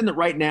something that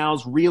right now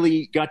has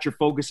really got your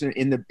focus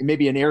in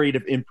maybe an area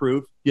to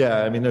improve?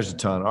 Yeah, I mean, there's a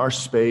ton. Our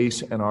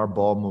space and our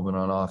ball movement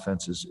on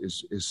offense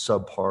is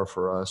subpar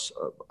for us.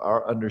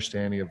 Our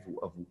understanding of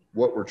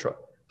what we're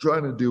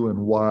trying to do and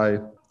why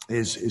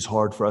is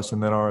hard for us,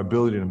 and then our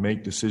ability to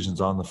make decisions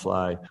on the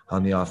fly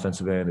on the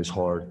offensive end is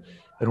hard.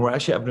 And we're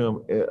actually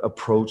having to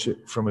approach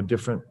it from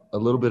a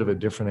little bit of a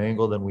different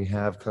angle than we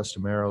have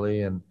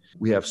customarily, and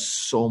we have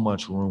so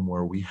much room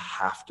where we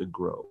have to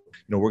grow.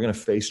 We're going to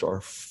face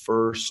our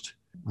first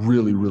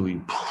really,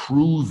 really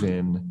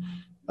proven,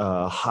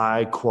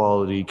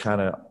 high-quality,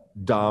 kind of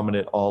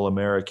dominant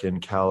All-American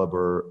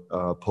caliber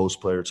post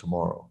player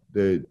tomorrow.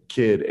 The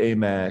kid,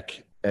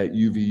 Amac, at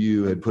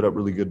UVU had put up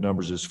really good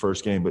numbers his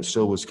first game, but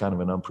still was kind of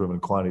an unproven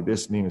quantity.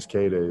 This Neemias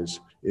Queta is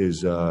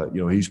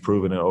he's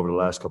proven it over the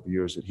last couple of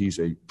years that he's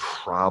a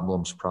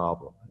problems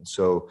problem. And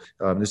so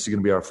this is going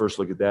to be our first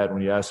look at that. And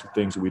when you ask for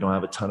things that we don't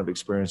have a ton of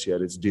experience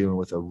yet, it's dealing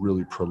with a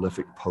really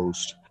prolific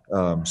post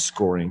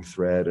scoring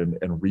threat and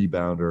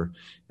rebounder.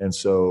 And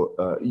so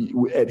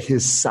at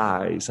his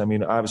size, I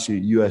mean, obviously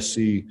at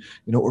USC,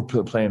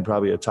 we're playing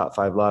probably a top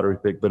 5 lottery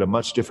pick, but a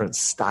much different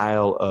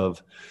style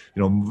of,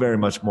 very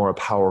much more a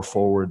power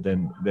forward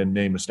than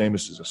Neemias.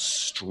 Neemias is a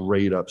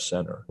straight up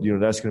center.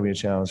 That's going to be a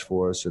challenge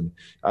for us. And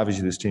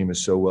obviously this team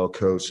is so well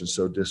coached and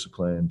so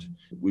disciplined.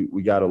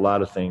 We got a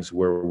lot of things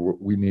where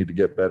we need to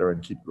get better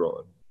and keep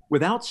growing.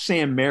 Without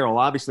Sam Merrill,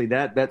 obviously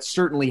that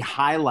certainly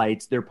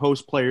highlights their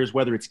post players,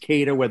 whether it's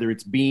Queta, whether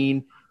it's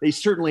Bean. They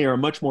certainly are a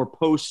much more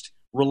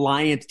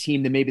post-reliant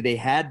team than maybe they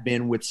had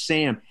been with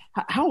Sam.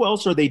 How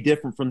else are they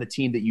different from the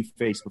team that you've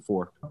faced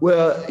before?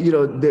 Well,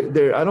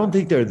 I don't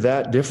think they're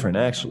that different,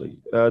 actually.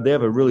 They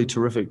have a really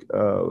terrific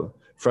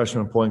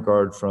freshman point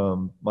guard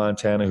from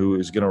Montana who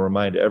is going to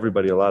remind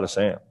everybody a lot of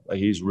Sam. Like,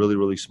 he's really,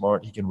 really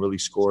smart. He can really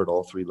score at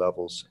all 3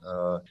 levels.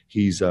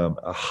 He's a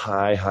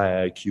high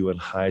IQ and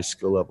high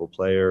skill level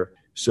player.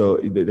 So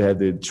they had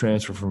the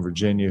transfer from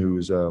Virginia who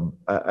is,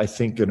 I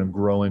think, going to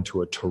grow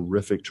into a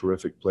terrific,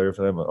 terrific player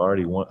for them.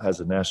 Already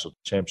has a national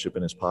championship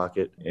in his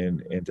pocket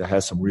and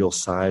has some real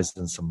size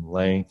and some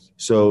length.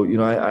 So,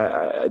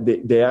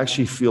 they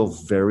actually feel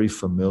very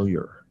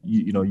familiar.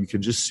 You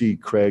can just see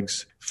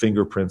Craig's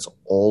fingerprints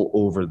all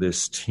over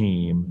this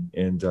team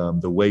and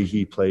the way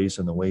he plays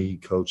and the way he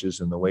coaches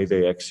and the way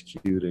they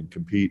execute and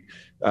compete.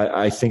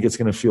 I think it's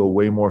going to feel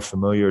way more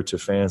familiar to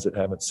fans that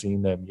haven't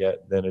seen them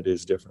yet than it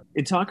is different.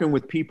 In talking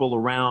with people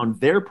around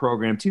their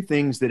program, 2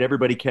 things that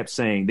everybody kept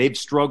saying. They've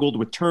struggled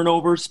with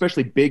turnovers,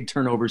 especially big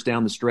turnovers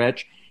down the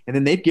stretch, and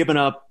then they've given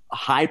up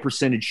high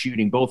percentage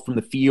shooting, both from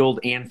the field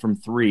and from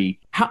three.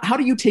 How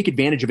do you take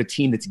advantage of a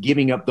team that's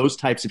giving up those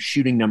types of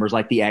shooting numbers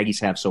like the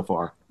Aggies have so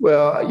far?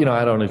 Well,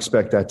 I don't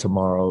expect that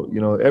tomorrow.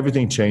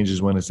 Everything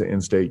changes when it's an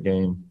in-state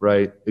game,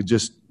 right?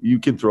 You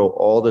can throw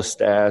all the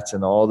stats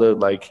and all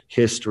the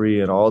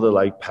history and all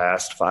the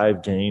past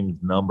 5 game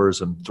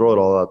numbers and throw it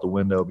all out the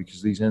window,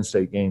 because these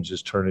in-state games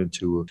just turn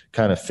into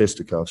kind of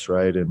fisticuffs,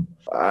 right? And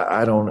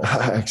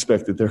I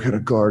expect that they're going to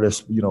guard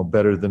us,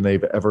 better than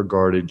they've ever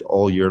guarded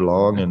all year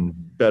long, and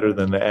better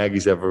than the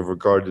Aggies have ever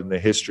guarded in the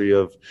history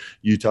of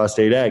Utah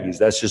State Aggies.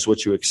 That's just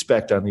what you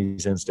expect on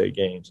these in-state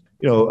games.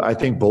 I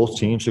think both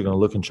teams are going to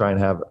look and try and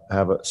have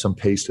some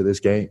pace to this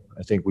game.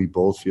 I think we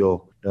both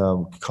feel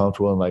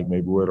comfortable and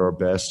maybe we're at our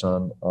best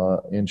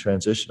in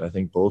transition. I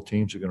think both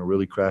teams are going to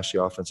really crash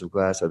the offensive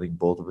glass. I think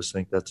both of us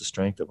think that's a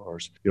strength of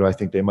ours. I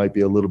think they might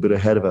be a little bit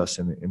ahead of us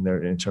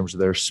in terms of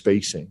their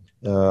spacing.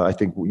 I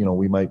think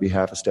we might be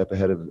half a step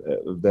ahead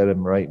of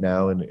them right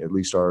now in at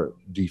least our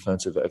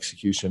defensive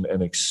execution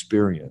and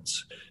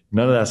experience.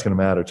 None of that's going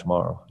to matter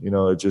tomorrow.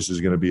 It just is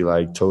going to be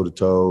toe to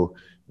toe.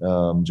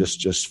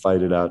 Just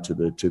fight it out to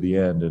the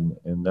end,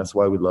 and that's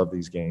why we love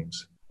these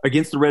games.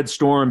 Against the Red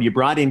Storm, you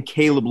brought in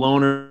Caleb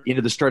Lohner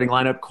into the starting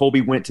lineup. Colby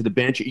went to the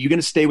bench. Are you going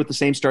to stay with the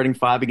same starting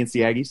 5 against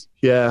the Aggies?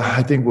 Yeah,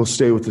 I think we'll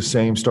stay with the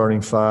same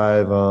starting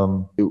 5.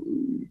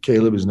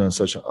 Caleb has done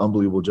such an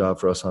unbelievable job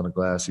for us on the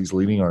glass. He's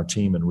leading our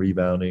team in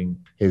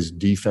rebounding. His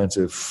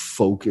defensive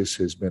focus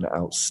has been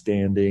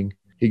outstanding.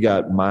 He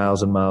got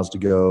miles and miles to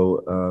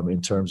go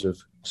in terms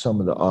of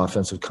some of the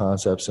offensive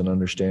concepts and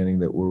understanding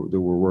that we're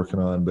working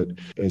on. But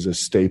as a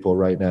staple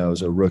right now,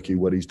 as a rookie,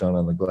 what he's done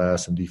on the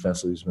glass and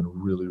defensively has been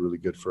really, really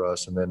good for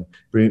us. And then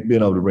being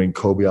able to bring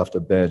Kobe off the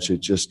bench,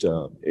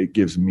 it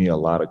gives me a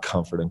lot of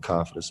comfort and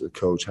confidence as a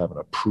coach, having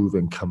a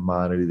proven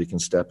commodity that can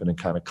step in and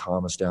kind of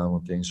calm us down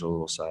when things are a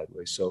little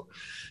sideways. So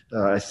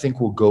I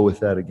think we'll go with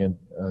that again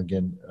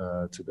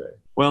today.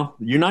 Well,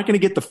 you're not going to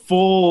get the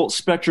full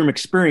spectrum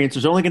experience.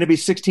 There's only going to be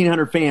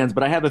 1,600 fans,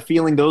 but I have a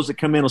feeling those that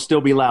come in will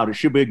still be loud. It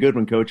should be a good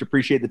one, Coach.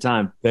 Appreciate the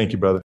time. Thank you,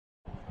 brother.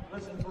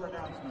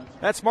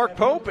 That's Mark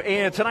Pope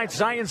and tonight's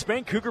Zions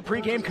Bank Cougar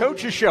Pregame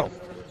Coaches Show.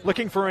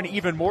 Looking for an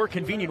even more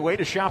convenient way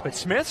to shop at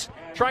Smith's?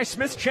 Try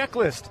Smith's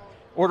Checklist.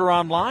 Order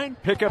online,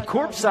 pick up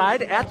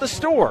curbside at the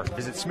store.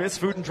 Visit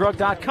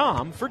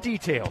smithsfoodanddrug.com for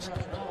details.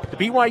 The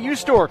BYU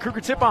Store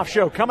Cougar Tip-Off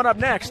Show coming up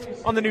next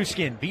on the new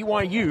skin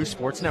BYU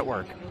Sports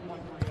Network.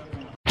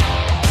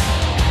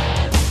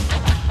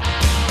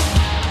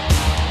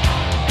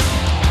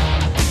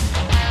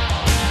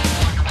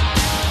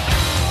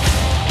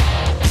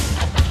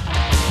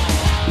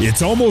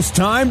 It's almost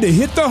time to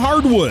hit the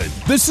hardwood.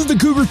 This is the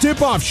Cougar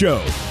Tip-Off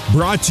Show,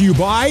 brought to you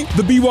by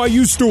the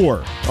BYU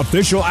Store,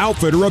 official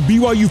outfitter of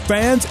BYU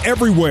fans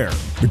everywhere.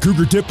 The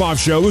Cougar Tip-Off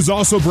Show is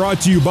also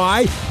brought to you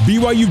by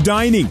BYU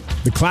Dining,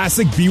 the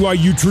classic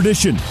BYU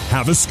tradition.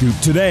 Have a scoop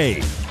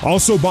today.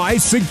 Also by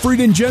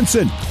Siegfried &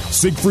 Jensen.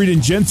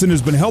 Siegfried & Jensen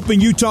has been helping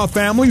Utah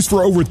families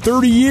for over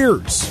 30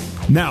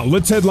 years. Now,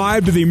 let's head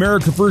live to the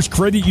America First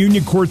Credit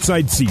Union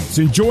courtside seats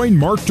and join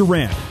Mark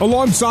Durrant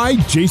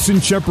alongside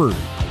Jason Shepard.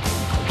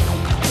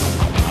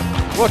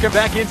 Welcome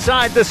back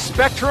inside the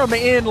Spectrum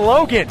in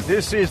Logan.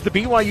 This is the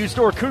BYU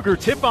Store Cougar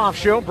Tip-Off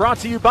Show brought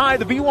to you by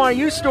the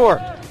BYU Store,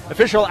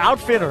 official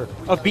outfitter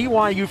of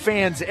BYU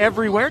fans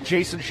everywhere.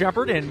 Jason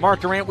Shepard and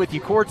Mark Durrant with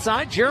you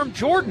courtside. Jerem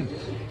Jordan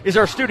is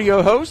our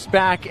studio host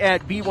back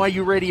at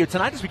BYU Radio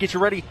tonight as we get you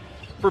ready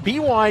for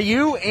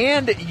BYU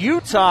and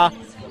Utah.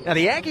 Now,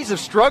 the Aggies have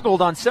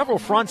struggled on several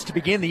fronts to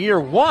begin the year.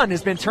 One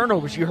has been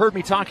turnovers. You heard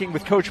me talking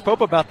with Coach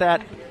Pope about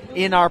that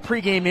in our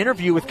pregame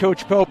interview with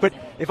Coach Pope, but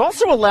they've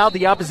also allowed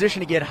the opposition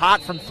to get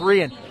hot from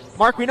three. And,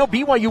 Mark, we know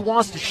BYU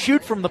wants to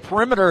shoot from the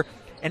perimeter,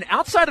 and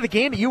outside of the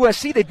game at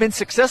USC, they've been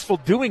successful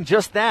doing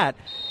just that.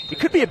 It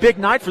could be a big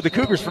night for the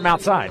Cougars from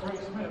outside.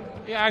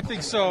 Yeah, I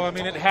think so. I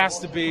mean, it has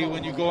to be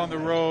when you go on the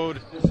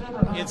road,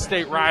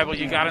 in-state rival,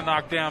 you got to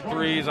knock down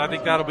threes. I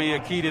think that'll be a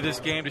key to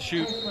this game, to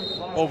shoot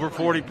over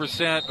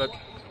 40%, but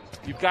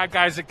you've got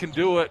guys that can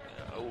do it.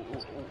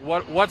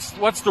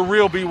 What's the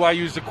real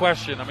BYU is the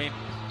question. I mean,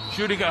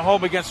 shooting at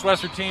home against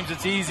lesser teams,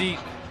 it's easy.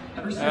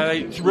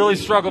 They really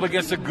struggled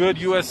against a good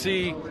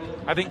USC.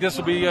 I think this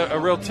will be a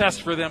real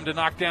test for them to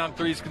knock down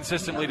threes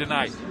consistently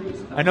tonight.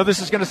 I know this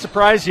is going to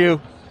surprise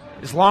you.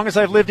 As long as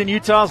I've lived in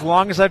Utah, as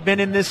long as I've been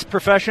in this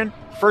profession,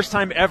 first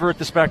time ever at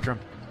the Spectrum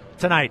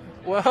tonight.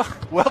 Well,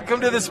 welcome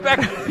to the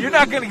Spectrum. You're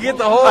not going to get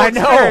the whole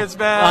experience,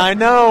 man. I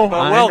know.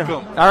 But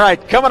welcome. All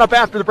right, coming up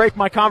after the break,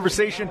 my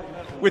conversation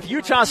with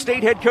Utah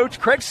State head coach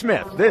Craig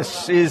Smith.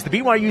 This is the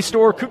BYU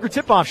Store Cougar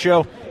Tip-Off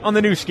Show on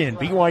the new skin,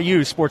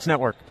 BYU Sports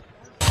Network.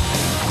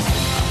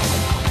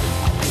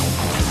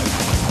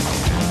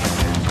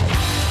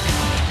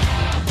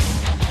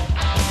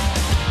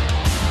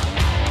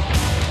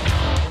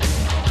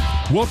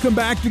 Welcome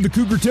back to the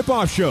Cougar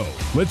Tip-Off Show.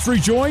 Let's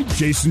rejoin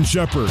Jason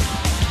Shepard.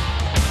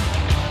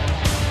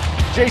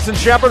 Jason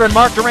Shepard and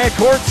Mark Durrant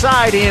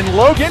courtside in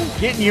Logan,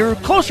 getting you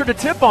closer to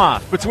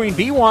tip-off between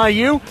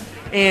BYU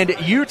and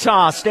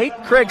Utah State.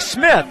 Craig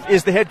Smith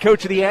is the head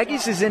coach of the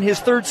Aggies, is in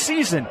his third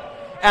season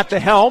at the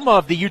helm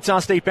of the Utah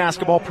State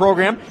basketball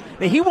program.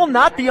 Now, he will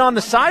not be on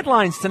the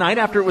sidelines tonight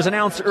after it was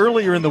announced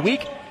earlier in the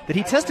week that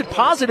he tested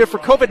positive for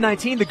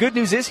COVID-19. The good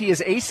news is he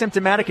is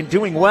asymptomatic and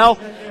doing well.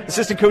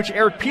 Assistant coach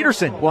Eric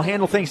Peterson will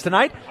handle things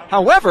tonight.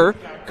 However,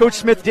 Coach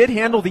Smith did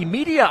handle the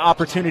media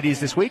opportunities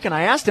this week, and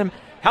I asked him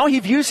how he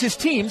views his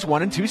team's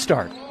 1-2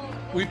 start.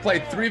 We've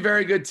played 3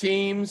 very good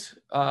teams.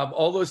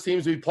 All those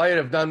teams we played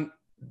have done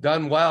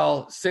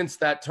well since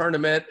that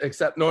tournament,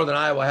 except Northern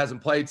Iowa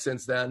hasn't played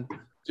since then,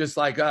 just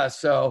like us.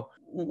 So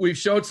we've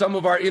showed some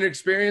of our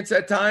inexperience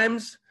at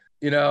times.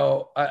 You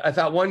know, I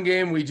thought one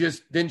game we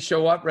just didn't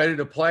show up ready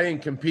to play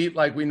and compete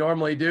like we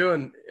normally do.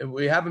 And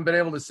we haven't been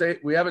able to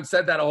we haven't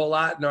said that a whole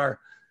lot in our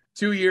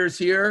 2 years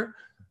here.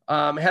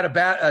 Had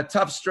a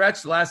tough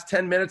stretch the last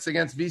 10 minutes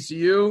against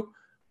VCU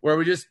where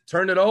we just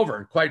turned it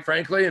over, quite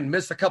frankly, and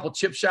missed a couple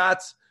chip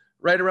shots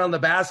right around the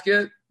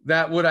basket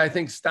that would, I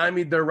think,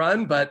 stymied their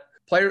run. But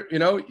you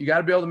got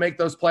to be able to make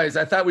those plays.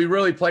 I thought we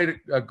really played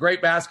a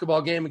great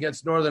basketball game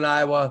against Northern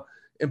Iowa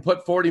and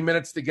put 40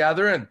 minutes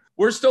together. And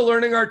we're still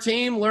learning our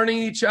team, learning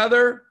each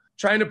other,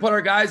 trying to put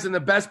our guys in the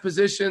best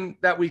position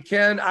that we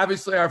can.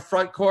 Obviously, our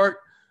front court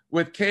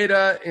with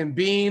Keita and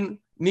Bean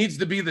needs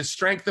to be the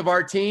strength of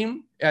our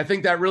team. And I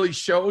think that really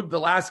showed the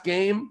last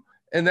game.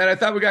 And then I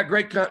thought we got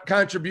great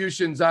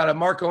contributions out of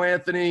Marco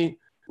Anthony,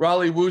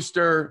 Raleigh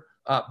Wooster,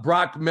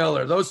 Brock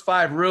Miller. Those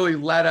 5 really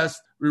led us.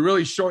 We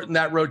really shortened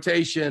that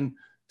rotation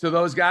to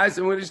those guys.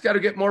 And we just got to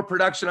get more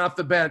production off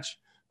the bench.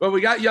 But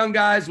we got young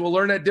guys. We'll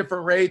learn at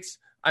different rates.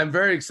 I'm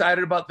very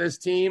excited about this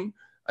team.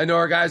 I know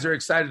our guys are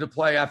excited to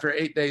play after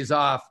 8 days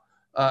off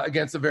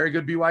against a very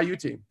good BYU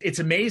team. It's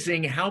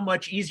amazing how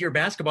much easier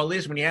basketball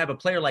is when you have a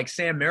player like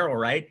Sam Merrill,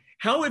 right?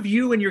 How have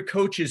you and your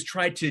coaches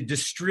tried to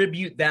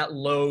distribute that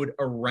load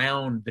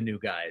around the new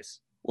guys?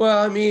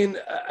 Well, I mean,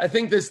 I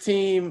think this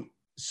team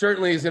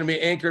certainly is going to be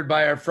anchored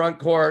by our front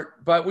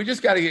court, but we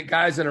just got to get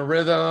guys in a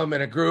rhythm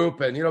and a group.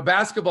 And,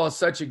 basketball is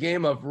such a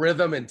game of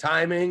rhythm and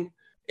timing.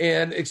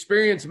 And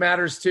experience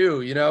matters too.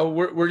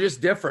 We're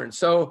just different.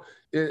 So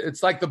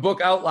it's like the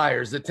book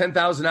Outliers, the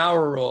 10,000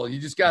 hour rule. You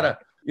just got to,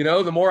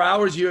 the more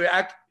hours you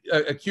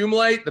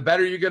accumulate, the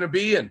better you're going to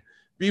be. And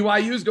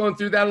BYU's going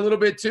through that a little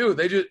bit too.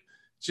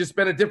 It's just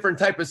been a different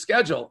type of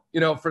schedule,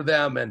 for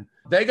them. And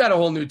they got a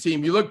whole new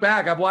team. You look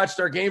back, I've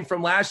watched our game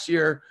from last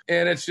year,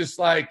 and it's just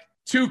like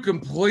 2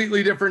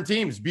 completely different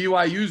teams.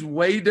 BYU's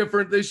way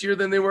different this year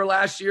than they were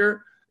last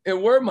year,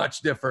 and we're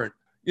much different.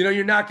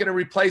 You're not going to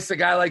replace a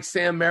guy like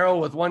Sam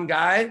Merrill with one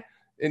guy.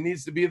 It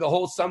needs to be the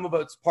whole sum of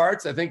its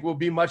parts. I think we'll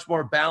be much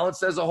more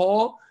balanced as a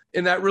whole.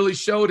 And that really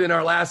showed in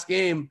our last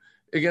game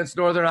against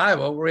Northern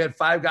Iowa, where we had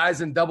 5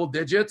 guys in double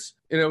digits,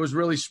 and it was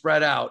really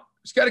spread out.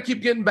 Just got to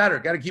keep getting better.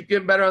 Got to keep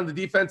getting better on the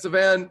defensive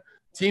end.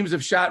 Teams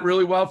have shot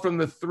really well from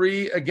the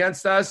 3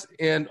 against us.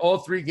 And all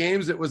 3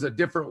 games, it was a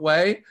different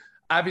way.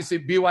 Obviously,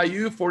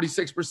 BYU,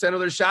 46%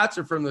 of their shots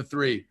are from the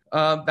 3.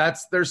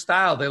 That's their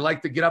style. They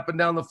like to get up and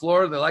down the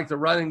floor. They like to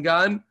run and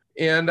gun,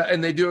 and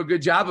they do a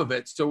good job of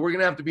it. So we're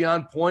going to have to be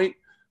on point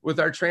with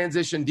our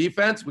transition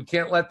defense. We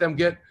can't let them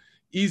get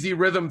easy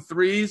rhythm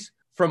 3s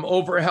from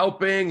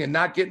over-helping and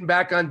not getting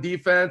back on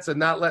defense and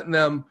not letting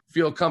them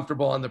feel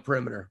comfortable on the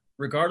perimeter.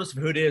 Regardless of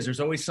who it is, there's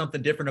always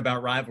something different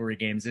about rivalry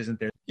games, isn't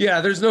there?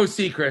 Yeah, there's no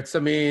secrets. I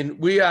mean,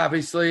 we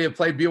obviously have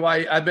played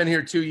BYU. I've been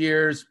here 2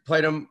 years,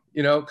 played them,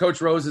 Coach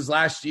Rose's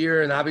last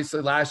year and obviously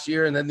last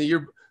year. And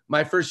then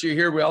my first year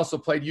here, we also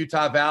played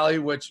Utah Valley,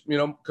 which,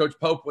 Coach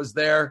Pope was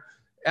there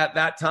at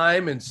that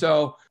time. And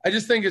so I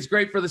just think it's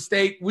great for the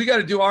state. We got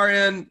to do our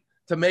end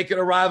to make it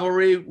a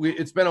rivalry.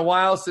 It's been a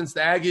while since the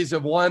Aggies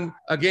have won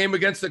a game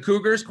against the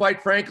Cougars,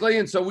 quite frankly.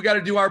 And so we got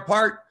to do our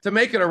part to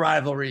make it a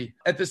rivalry.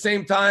 At the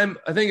same time,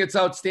 I think it's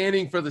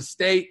outstanding for the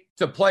state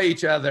to play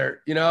each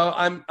other.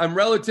 I'm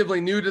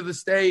relatively new to the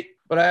state,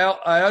 but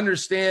I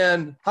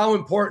understand how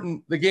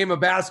important the game of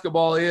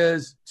basketball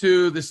is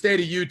to the state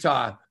of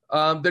Utah.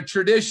 The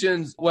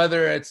traditions,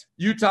 whether it's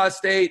Utah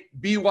State,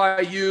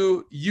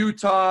 BYU,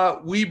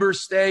 Utah, Weber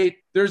State,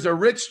 there's a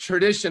rich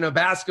tradition of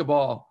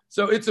basketball.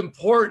 So it's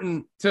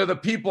important to the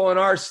people in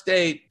our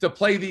state to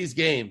play these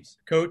games.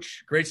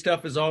 Coach, great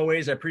stuff as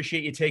always. I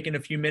appreciate you taking a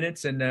few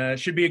minutes, and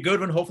should be a good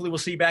one. Hopefully we'll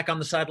see you back on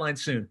the sideline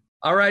soon.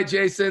 All right,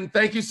 Jason.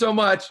 Thank you so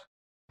much.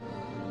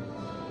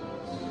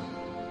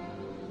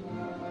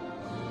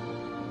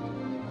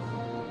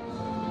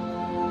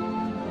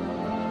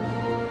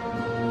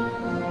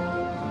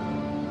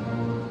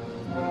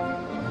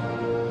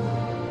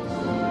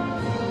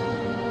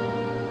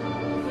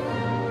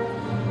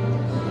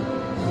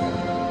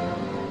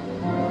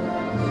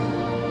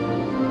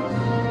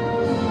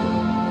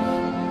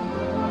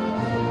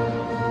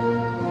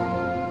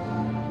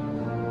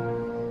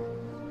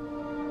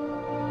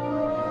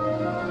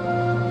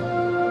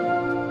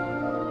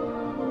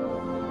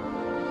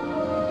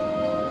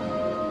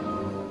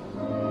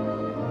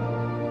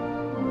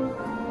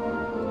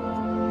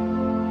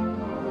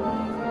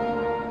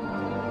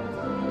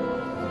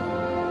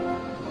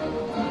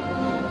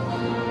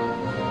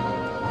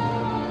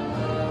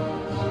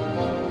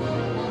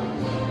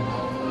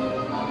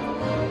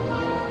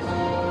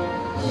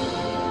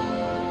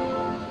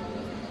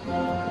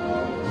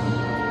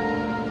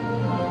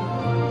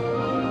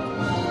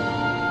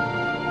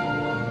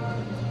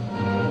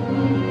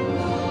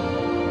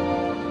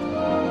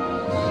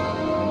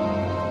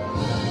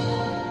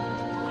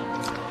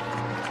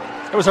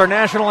 It was our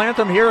national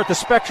anthem here at the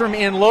Spectrum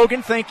in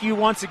Logan. Thank you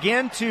once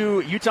again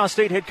to Utah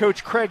State head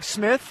coach Craig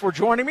Smith for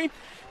joining me.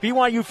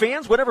 BYU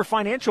fans, whatever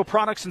financial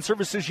products and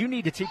services you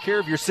need to take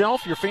care of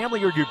yourself, your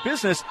family, or your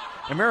business,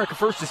 America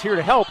First is here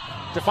to help.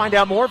 To find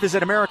out more,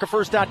 visit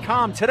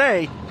americafirst.com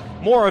today.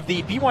 More of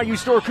the BYU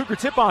Store Cougar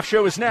Tip-Off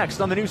Show is next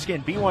on the new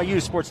skin,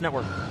 BYU Sports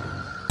Network.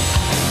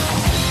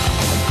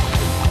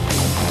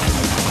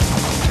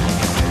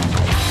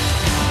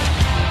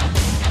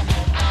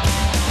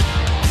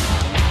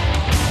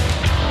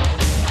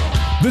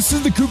 This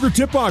is the Cougar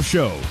Tip-Off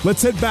Show.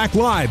 Let's head back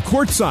live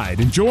courtside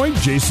and join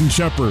Jason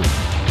Shepard.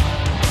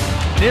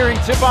 Nearing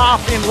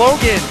tip-off in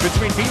Logan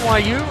between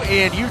BYU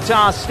and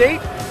Utah State.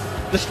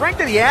 The strength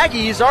of the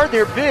Aggies are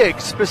their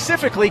bigs,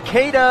 specifically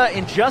Keita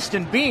and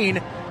Justin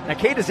Bean. Now,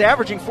 Keita's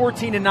averaging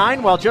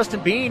 14-9, while Justin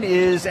Bean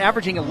is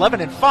averaging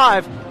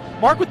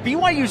 11-5. Mark, with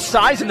BYU's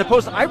size in the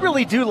post, I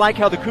really do like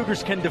how the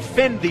Cougars can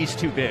defend these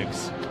two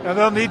bigs. And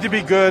they'll need to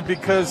be good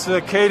because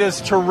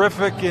Keita's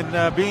terrific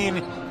and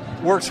Bean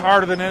works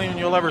harder than anyone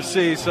you'll ever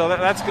see. So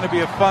that's going to be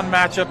a fun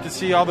matchup to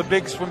see all the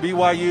bigs from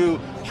BYU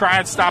try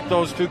and stop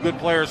those two good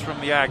players from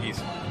the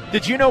Aggies.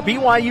 Did you know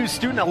BYU's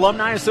Student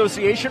Alumni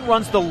Association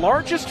runs the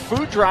largest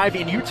food drive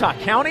in Utah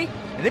County?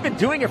 And they've been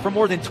doing it for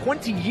more than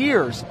 20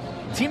 years.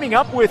 Teaming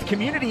up with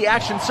Community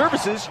Action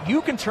Services,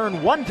 you can turn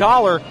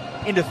 $1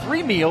 into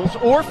 3 meals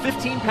or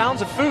 15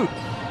 pounds of food.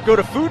 Go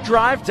to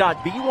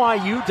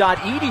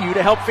fooddrive.byu.edu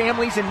to help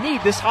families in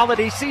need this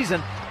holiday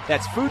season.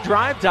 That's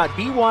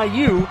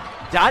fooddrive.byu.edu.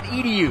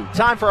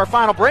 Time for our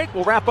final break.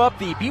 We'll wrap up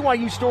the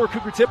BYU Store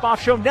Cougar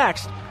Tip-Off Show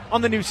next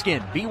on the new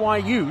skin,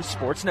 BYU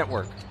Sports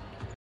Network.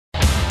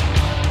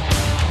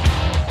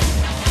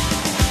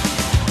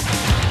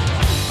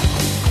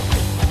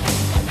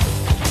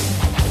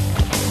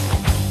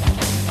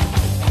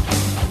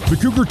 The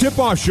Cougar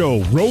Tip-Off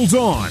Show rolls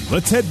on.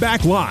 Let's head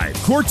back live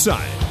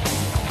courtside.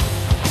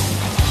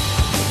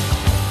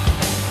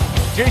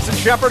 Jason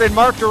Shepard and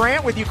Mark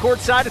Durant with you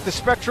courtside at the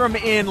Spectrum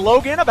in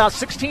Logan. About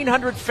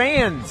 1,600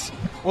 fans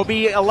will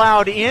be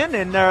allowed in,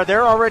 and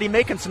they're already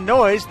making some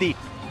noise. The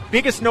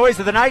biggest noise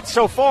of the night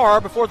so far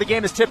before the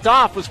game is tipped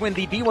off was when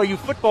the BYU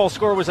football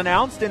score was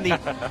announced, and the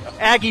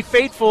Aggie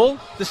faithful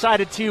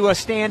decided to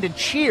stand and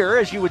cheer,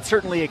 as you would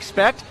certainly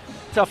expect.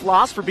 Tough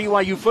loss for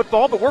BYU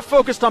football, but we're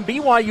focused on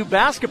BYU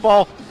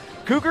basketball.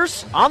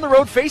 Cougars on the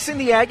road facing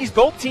the Aggies,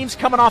 both teams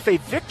coming off a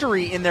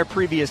victory in their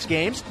previous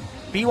games.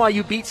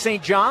 BYU beat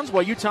St. John's,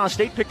 while Utah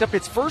State picked up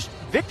its first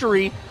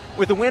victory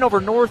with a win over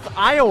North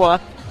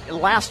Iowa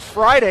last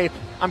Friday.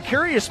 I'm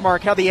curious,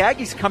 Mark, how the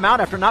Aggies come out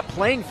after not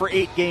playing for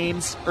 8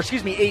 days.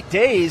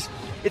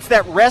 It's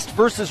that rest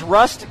versus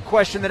rust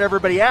question that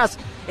everybody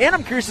asks. And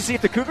I'm curious to see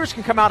if the Cougars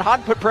can come out hot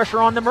and put pressure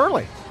on them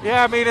early.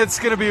 Yeah, I mean, it's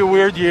going to be a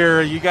weird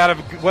year. You got to,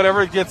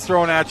 whatever gets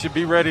thrown at you,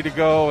 be ready to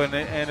go, and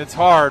it's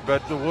hard,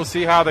 but we'll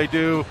see how they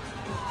do.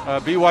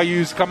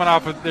 BYU's coming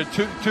off of their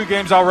two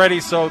games already,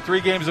 so 3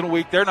 games in a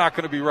week. They're not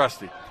going to be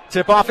rusty.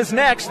 Tip-off is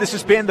next. This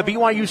has been the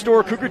BYU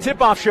Store Cougar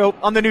Tip-Off Show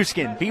on the new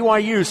skin,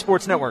 BYU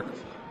Sports Network.